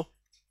norm of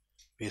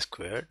v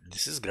squared.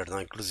 This is greater than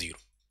or equal to 0,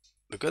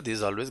 because this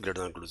is always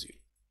greater than or equal to 0,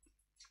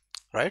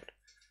 right?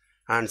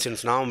 And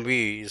since norm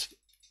v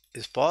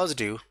is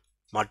positive,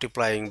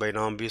 multiplying by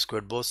norm v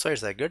squared both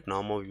sides, I get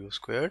norm of u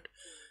squared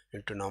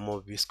into norm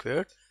of v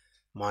squared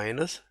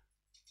minus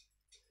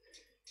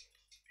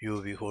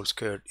uv whole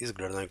squared is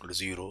greater than or equal to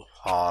 0,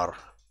 or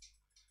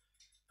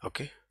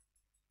okay,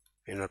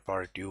 inner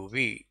product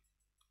uv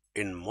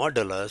in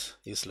modulus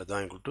is less than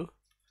or equal to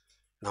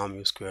norm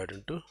u squared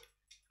into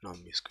norm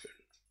v squared.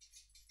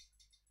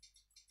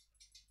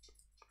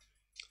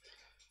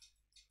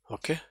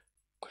 Okay,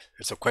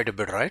 it's quite a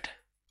bit, right?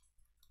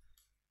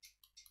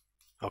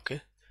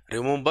 Okay,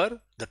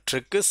 remember the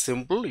trick is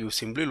simple. You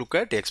simply look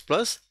at x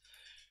plus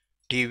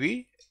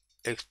tv,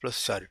 x plus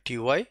sorry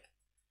ty,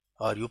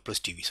 or u plus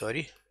tv,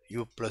 sorry,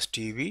 u plus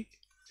tv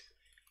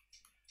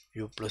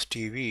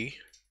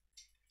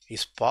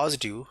is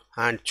positive,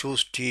 and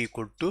choose t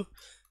equal to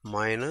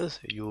minus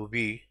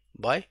uv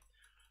by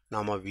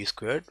norm of v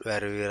squared,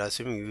 where we are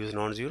assuming u is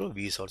non-zero,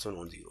 v is also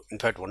non-zero. In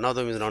fact, one of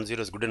them is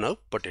non-zero is good enough,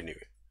 but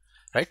anyway,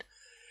 right?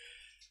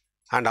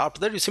 And after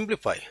that you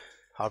simplify.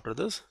 After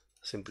this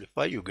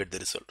simplify, you get the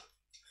result.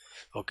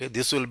 Okay,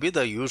 this will be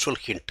the usual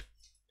hint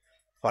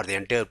for the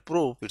entire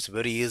proof. It's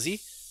very easy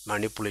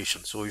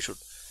manipulation, so you should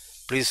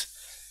please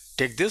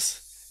take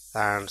this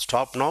and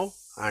stop now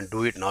and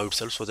do it now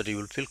itself, so that you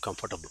will feel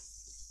comfortable.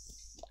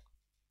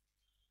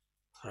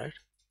 Right?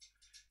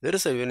 There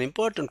is an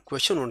important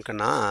question one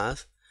can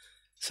ask.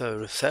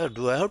 So, sir,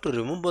 do I have to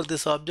remember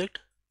this object?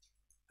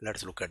 Let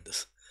us look at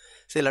this.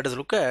 Say, let us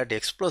look at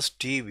x plus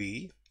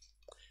tv.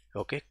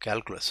 Okay,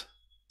 calculus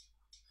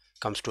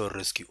comes to a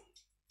rescue.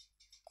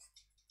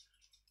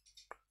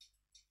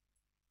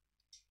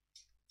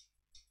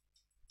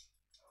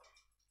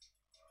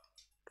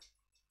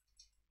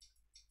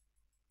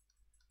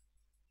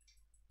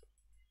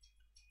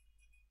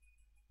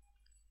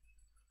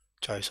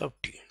 Choice of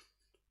t.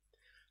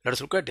 Let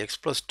us look at x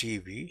plus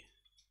tv.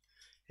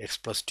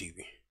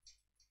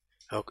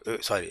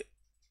 Okay, sorry,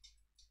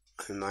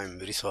 I'm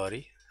very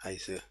sorry, I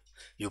say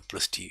u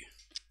plus t.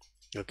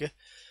 Okay,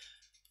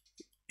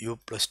 u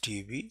plus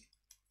tv.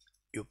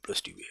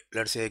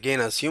 Let's say again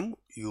assume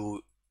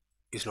u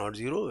is not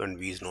 0 and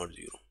v is not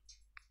 0.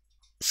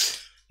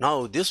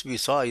 Now this we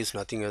saw is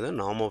nothing other than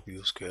norm of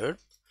u squared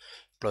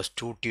plus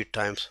 2t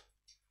times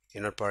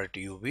inner product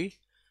uv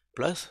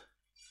plus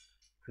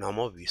norm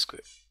of v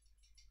squared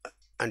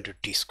and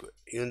t squared.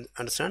 You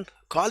understand?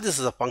 Call this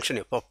as a function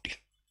f of t.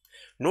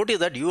 Notice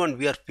that u and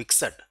v are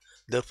fixed,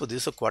 therefore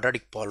this is a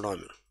quadratic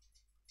polynomial.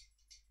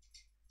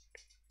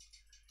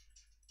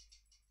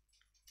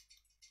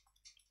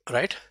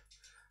 Right?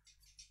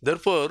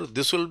 Therefore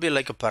this will be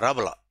like a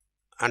parabola,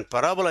 and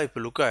parabola, if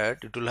you look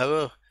at it, will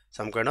have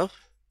some kind of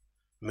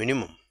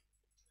minimum.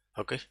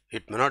 Okay,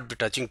 it may not be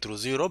touching through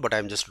 0, but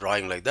I'm just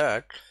drawing like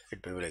that.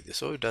 It may be like this,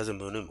 so it has a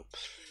minimum.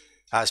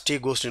 As t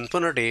goes to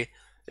infinity,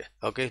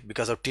 okay,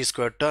 because of t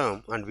squared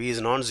term and v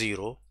is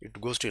non-zero, it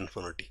goes to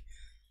infinity.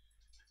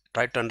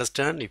 Try to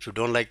understand. If you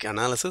don't like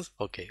analysis,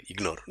 okay,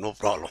 ignore, no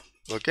problem.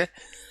 Okay,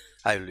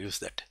 I will use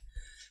that.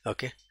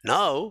 Okay,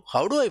 now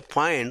how do I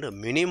find a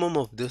minimum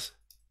of this?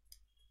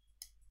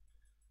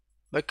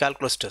 By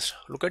calculus test.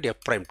 Look at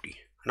f prime t.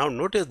 Now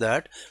notice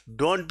that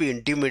don't be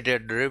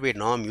intimidated by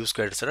norm u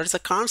squared, etc. It's a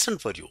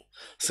constant for you.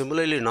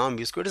 Similarly, norm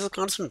v squared is a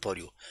constant for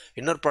you.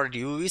 Inner product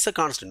u is a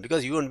constant,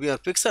 because u and v are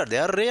fixed. They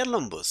are real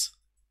numbers.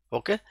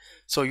 Okay,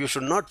 so you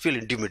should not feel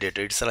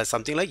intimidated. It's like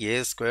something like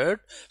a squared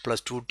plus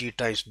 2t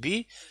times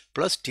b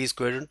plus t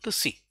squared into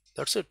c.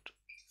 That's it.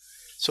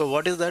 So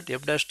what is that?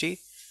 F dash t.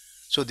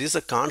 So this is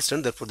a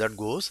constant, therefore that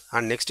goes,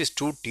 and next is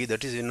 2t,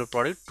 that is inner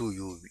product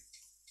 2uv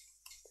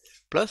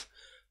plus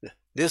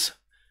this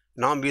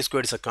norm v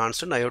squared is a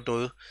constant. I have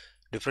to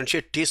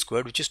differentiate t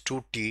squared, which is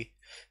 2t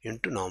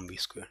into norm v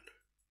squared.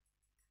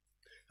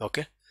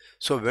 Okay,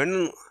 so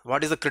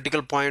what is the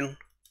critical point?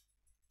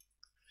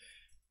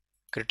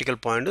 Critical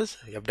point is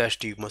f dash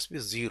t must be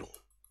 0.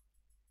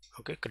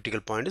 Okay,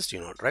 critical point is t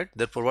naught, right?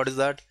 Therefore what is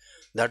that?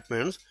 That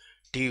means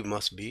t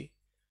must be,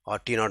 or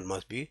t naught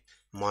must be,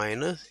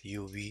 minus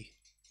uv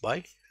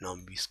by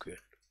norm v squared.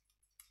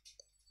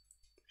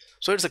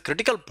 So it's a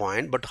critical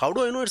point, but how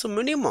do I know it's a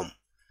minimum?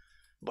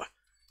 But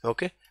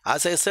okay,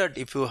 as I said,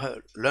 if you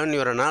learn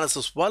your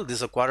analysis well, this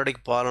is a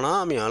quadratic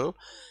polynomial,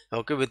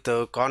 okay, with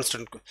a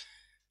constant,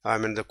 I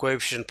mean the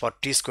coefficient for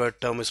t squared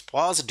term is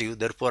positive,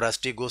 therefore as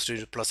t goes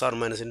to plus or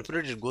minus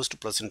infinity, it goes to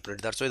plus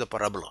infinity. That's why the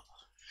parabola.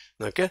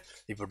 Okay,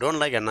 if you don't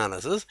like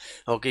analysis,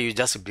 okay, you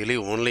just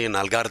believe only in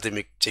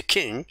algorithmic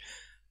checking,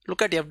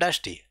 look at f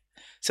dash t.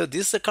 So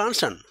this is a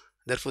constant,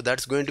 therefore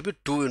that's going to be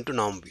 2 into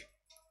norm v,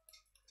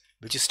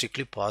 which is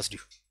strictly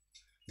positive.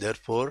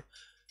 Therefore,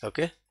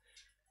 okay,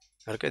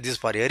 this is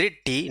for every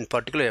t, in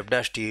particular f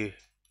dash t,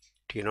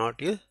 t naught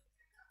is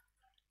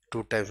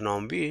 2 times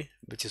norm v,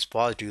 which is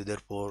positive,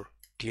 therefore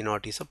T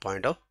naught is a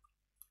point of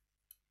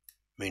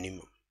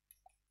minimum.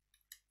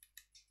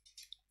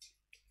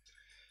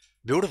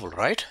 Beautiful,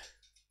 right?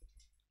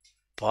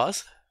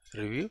 Pause,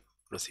 review,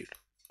 proceed.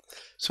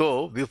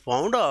 So we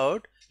found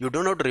out you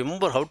don't have to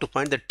remember how to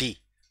find the T.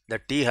 The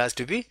T has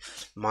to be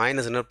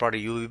minus inner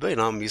product UV by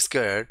norm V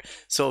squared.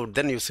 So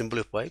then you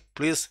simplify.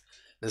 Please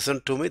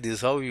listen to me. This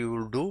is how you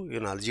will do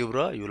in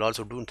algebra. You will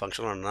also do in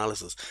functional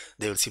analysis.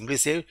 They will simply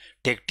say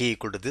take T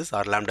equal to this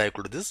or lambda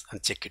equal to this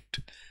and check it.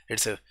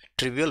 It's a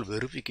trivial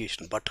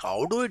verification. But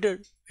how do we do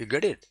it? We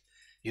get it.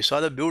 You saw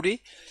the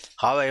beauty.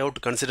 How I have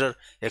to consider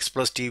x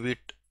plus T with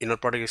inner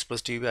product x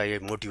plus T I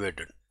am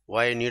motivated.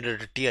 Why I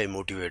needed a T, I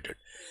motivated.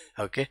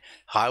 Okay,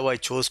 how I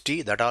chose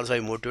T, that also I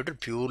motivated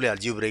purely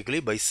algebraically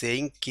by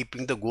saying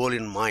keeping the goal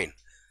in mind.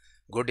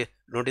 Good,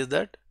 notice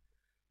that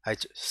I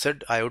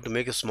said I have to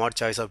make a smart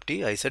choice of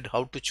T. I said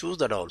how to choose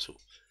that also.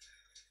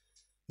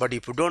 But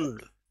if you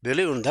don't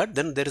believe in that,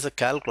 then there is a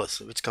calculus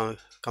which comes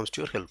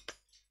to your help.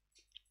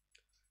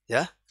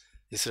 Yeah,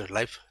 isn't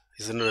life,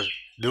 isn't it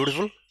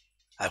beautiful?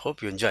 I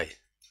hope you enjoy.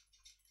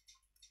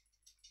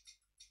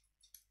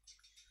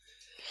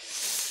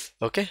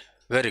 Okay,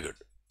 very good.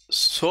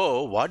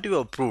 So what you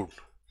have proved,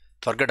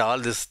 forget all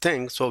these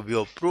things. So we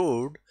have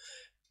proved,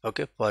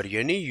 okay, for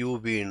any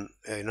UV in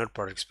inner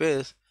product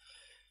space,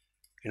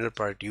 inner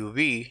product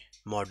UV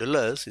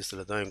modulus is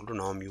less than equal to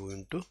norm U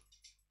into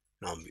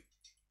norm V.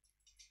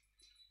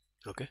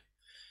 Okay,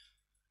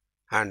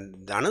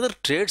 and another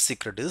trade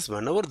secret is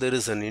whenever there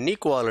is an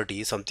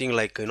inequality, something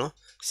like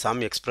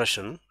some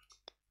expression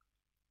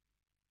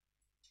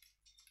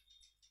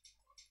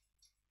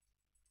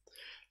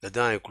less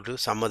than equal to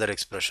some other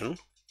expression.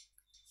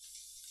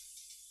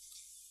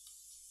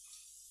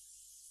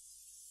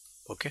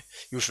 Okay,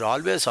 you should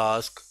always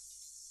ask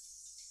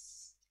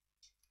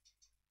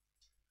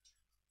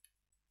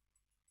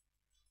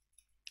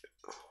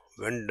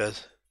when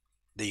does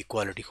the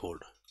equality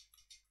hold.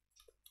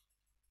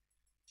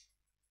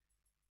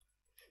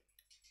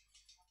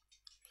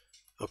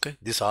 Okay,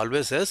 this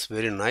always has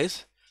very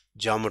nice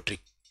geometric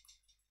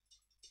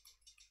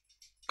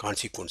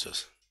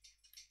consequences.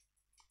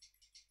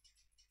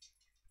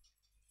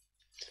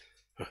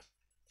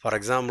 For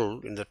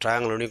example, in the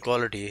triangle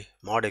inequality,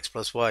 mod x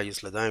plus y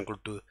is less than equal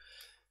to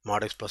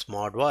mod x plus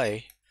mod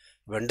y.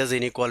 When does the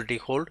inequality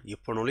hold?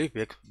 If and only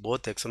if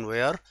both x and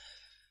y are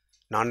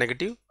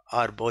non-negative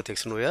or both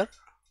x and y are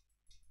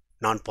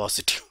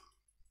non-positive.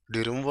 Do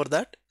you remember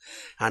that?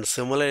 And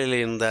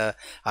similarly, in the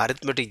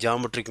arithmetic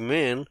geometric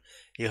mean,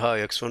 you have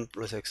x1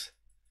 plus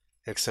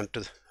xn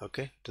to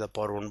the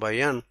power 1 by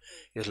n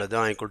is less than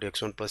or equal to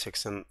x1 plus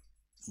xn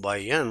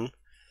by n.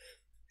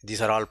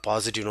 These are all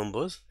positive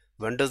numbers.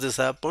 When does this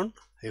happen?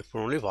 If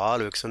only if all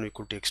x1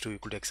 equal to x2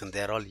 equal to xn,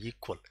 they are all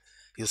equal.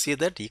 You see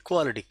that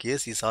equality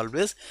case is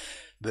always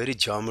very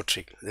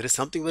geometric. There is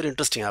something very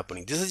interesting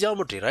happening. This is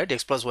geometry, right?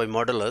 X plus y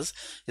modulus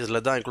is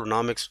less than or equal to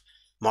norm x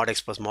mod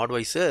x plus mod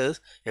y says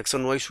x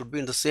and y should be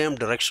in the same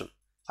direction,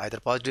 either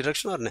positive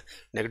direction or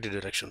negative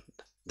direction.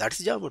 That's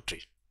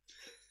geometry.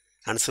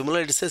 And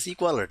similarly, it says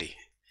equality.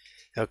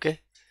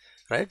 Okay,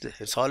 right?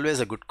 It's always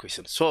a good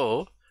question.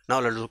 So now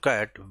let's look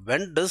at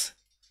when does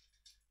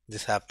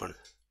this happen.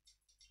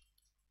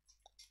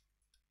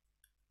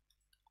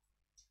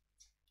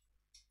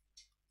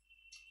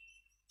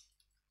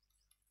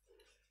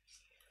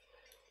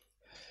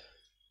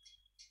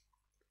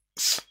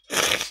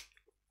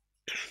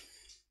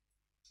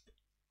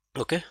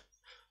 Okay,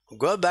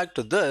 go back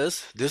to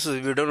this. This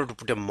is, we don't have to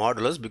put a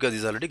modulus because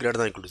it's already greater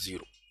than or equal to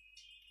 0.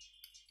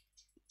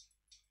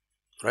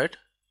 Right?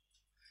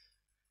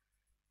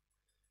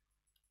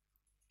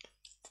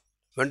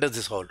 When does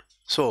this hold?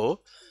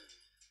 So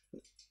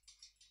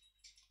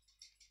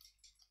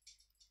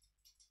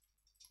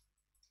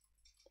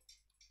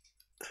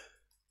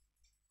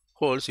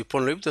holds if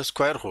only if the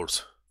square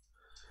holds.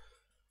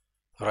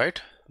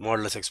 Right?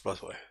 Modulus x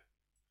plus y.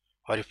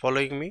 Are you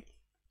following me?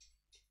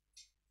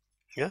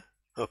 Yeah?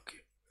 Okay.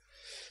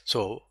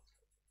 So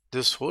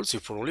this holds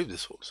if only if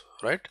this holds.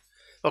 Right?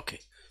 Okay.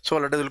 So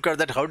let us look at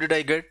that. How did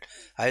I get?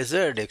 I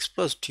said x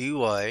plus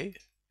ty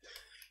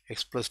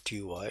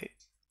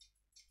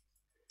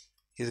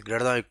is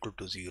greater than or equal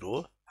to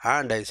 0,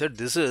 and I said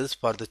this is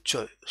for the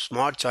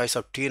smart choice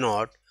of t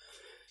naught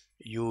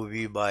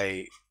uv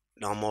by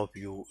norm of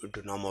u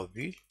into norm of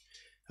v.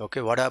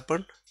 Okay, what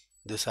happened?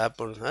 This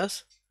happens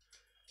as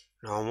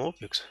norm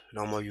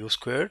of u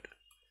squared,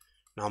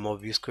 norm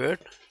of v squared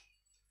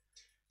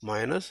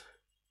minus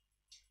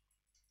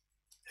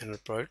inner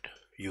product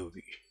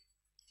uv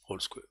whole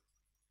square.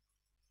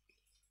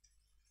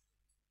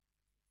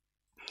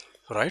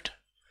 Right?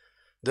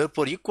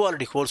 Therefore,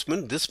 equality holds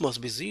means this must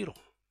be 0.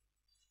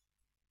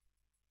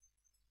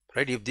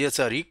 Right? If these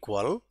are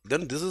equal,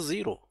 then this is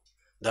 0.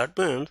 That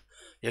means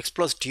x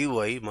plus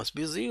ty must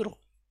be 0.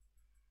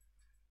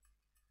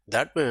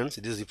 That means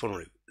this is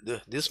equal.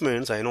 This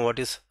means I know what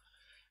is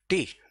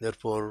t.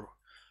 Therefore,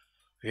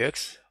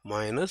 x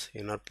minus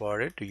inner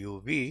product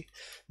uv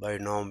by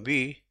norm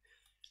v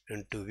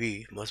into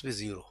v must be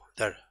 0.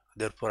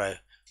 Therefore,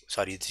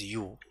 it's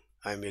u.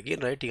 I'm again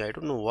writing. I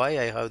don't know why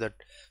I have that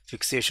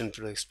fixation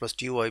to express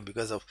ty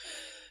because of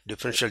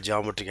differential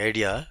geometric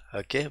idea.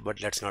 Okay,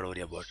 but let's not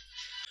worry about.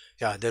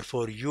 Yeah,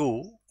 therefore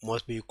u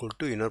must be equal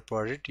to inner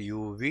product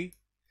uv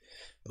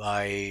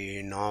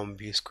by norm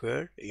v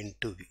squared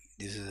into v.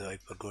 This is, I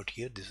forgot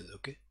here, this is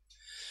okay.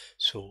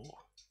 So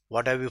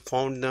what have you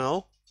found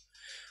now?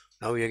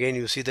 Now again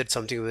you see that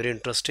something very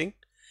interesting.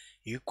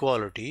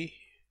 Equality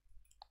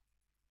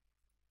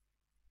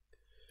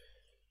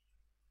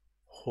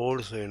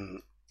holds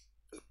in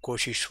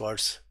Cauchy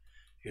Schwarz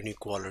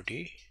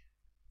inequality.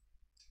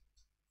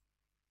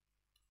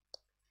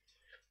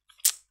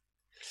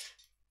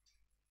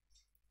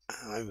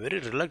 I'm very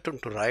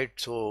reluctant to write,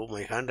 so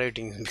my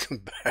handwriting has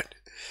become bad.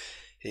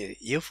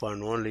 If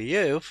and only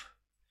if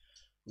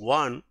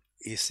 1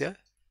 is a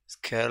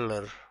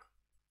scalar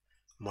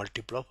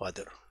multiple of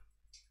other.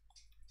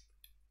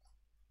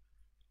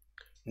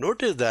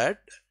 Notice that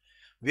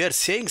we are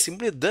saying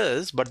simply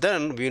this, but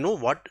then we know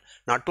what,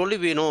 not only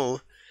we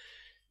know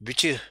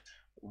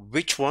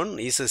which one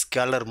is a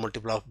scalar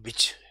multiple of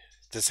which,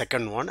 the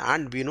second one,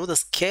 and we know the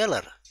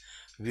scalar.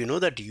 We know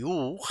that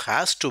u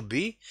has to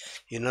be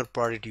inner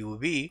product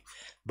uv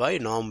by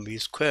norm v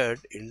squared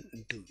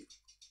into v.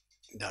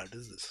 That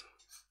is this.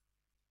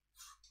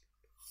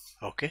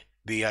 Okay,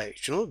 you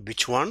know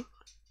which one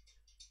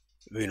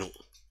we know,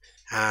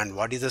 and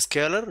what is the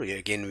scalar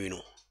again we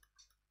know,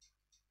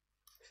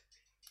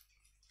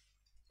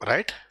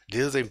 right?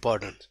 This is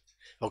important.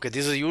 Okay,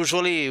 this is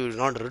usually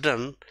not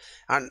written,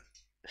 and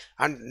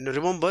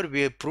remember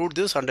we proved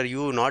this under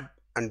u not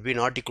and v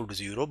not equal to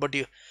 0, but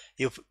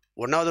if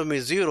one of them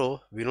is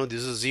 0, we know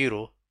this is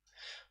 0,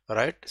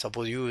 right?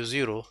 Suppose u is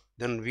 0,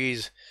 then v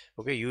is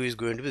okay, u is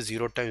going to be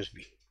 0 times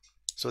v,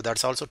 so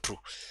that's also true.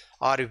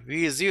 Or if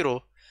v is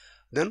 0,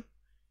 then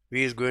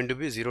v is going to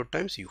be 0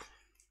 times u.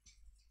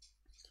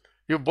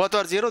 If both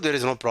are 0, there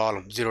is no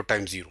problem, 0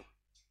 times 0,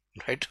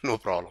 right? No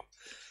problem.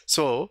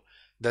 So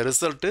the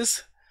result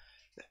is,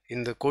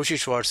 in the Cauchy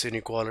Schwarz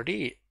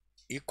inequality,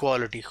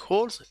 equality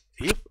holds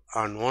if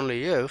and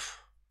only if,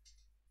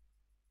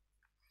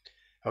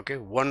 okay,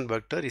 one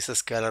vector is a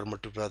scalar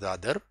multiple of the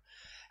other,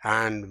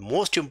 and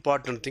most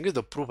important thing is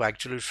the proof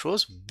actually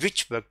shows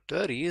which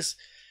vector is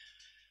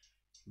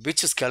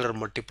which scalar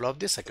multiple of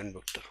the second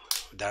vector.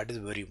 That is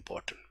very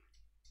important.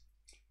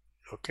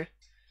 Okay,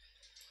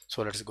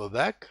 so let's go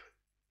back.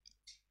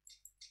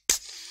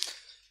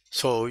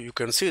 So you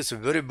can see it's a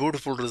very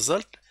beautiful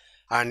result,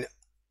 and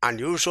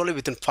usually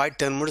within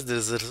 5-10 minutes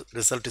this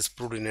result is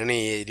proved in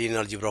any linear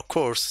algebra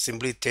course.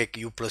 Simply take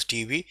u plus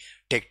tv,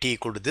 take t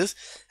equal to this,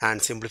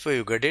 and simplify,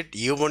 you get it.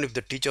 Even if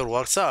the teacher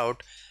works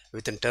out,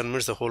 within 10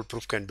 minutes the whole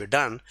proof can be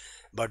done.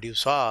 But you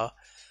saw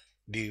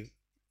we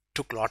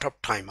took a lot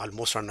of time,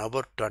 almost an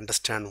hour, to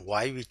understand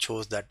why we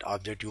chose that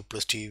object u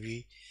plus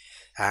tv,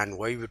 and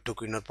why we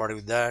took inner product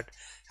with that,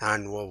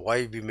 and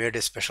why we made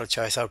a special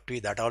choice of t.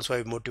 That also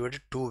I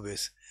motivated 2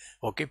 ways.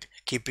 Okay,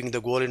 keeping the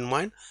goal in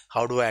mind,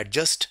 how do I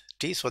adjust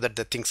t so that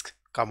the things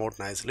come out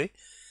nicely.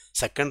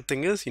 Second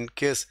thing is, in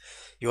case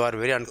you are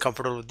very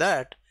uncomfortable with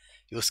that,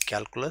 use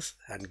calculus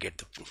and get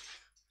the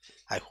proof.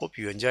 I hope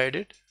you enjoyed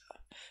it.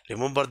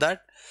 Remember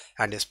that,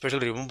 and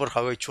especially remember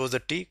how I chose the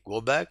t. Go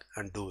back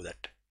and do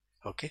that.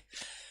 Okay,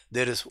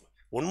 there is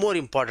one more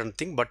important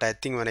thing, but I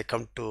think when I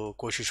come to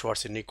Cauchy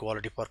Schwarz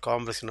inequality for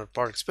complex inner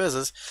product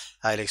spaces,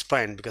 I'll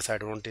explain, because I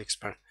don't want to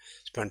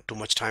spend too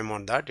much time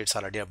on that. It's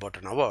already about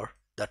an hour.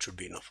 That should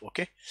be enough.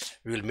 Okay,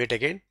 we will meet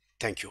again.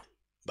 Thank you.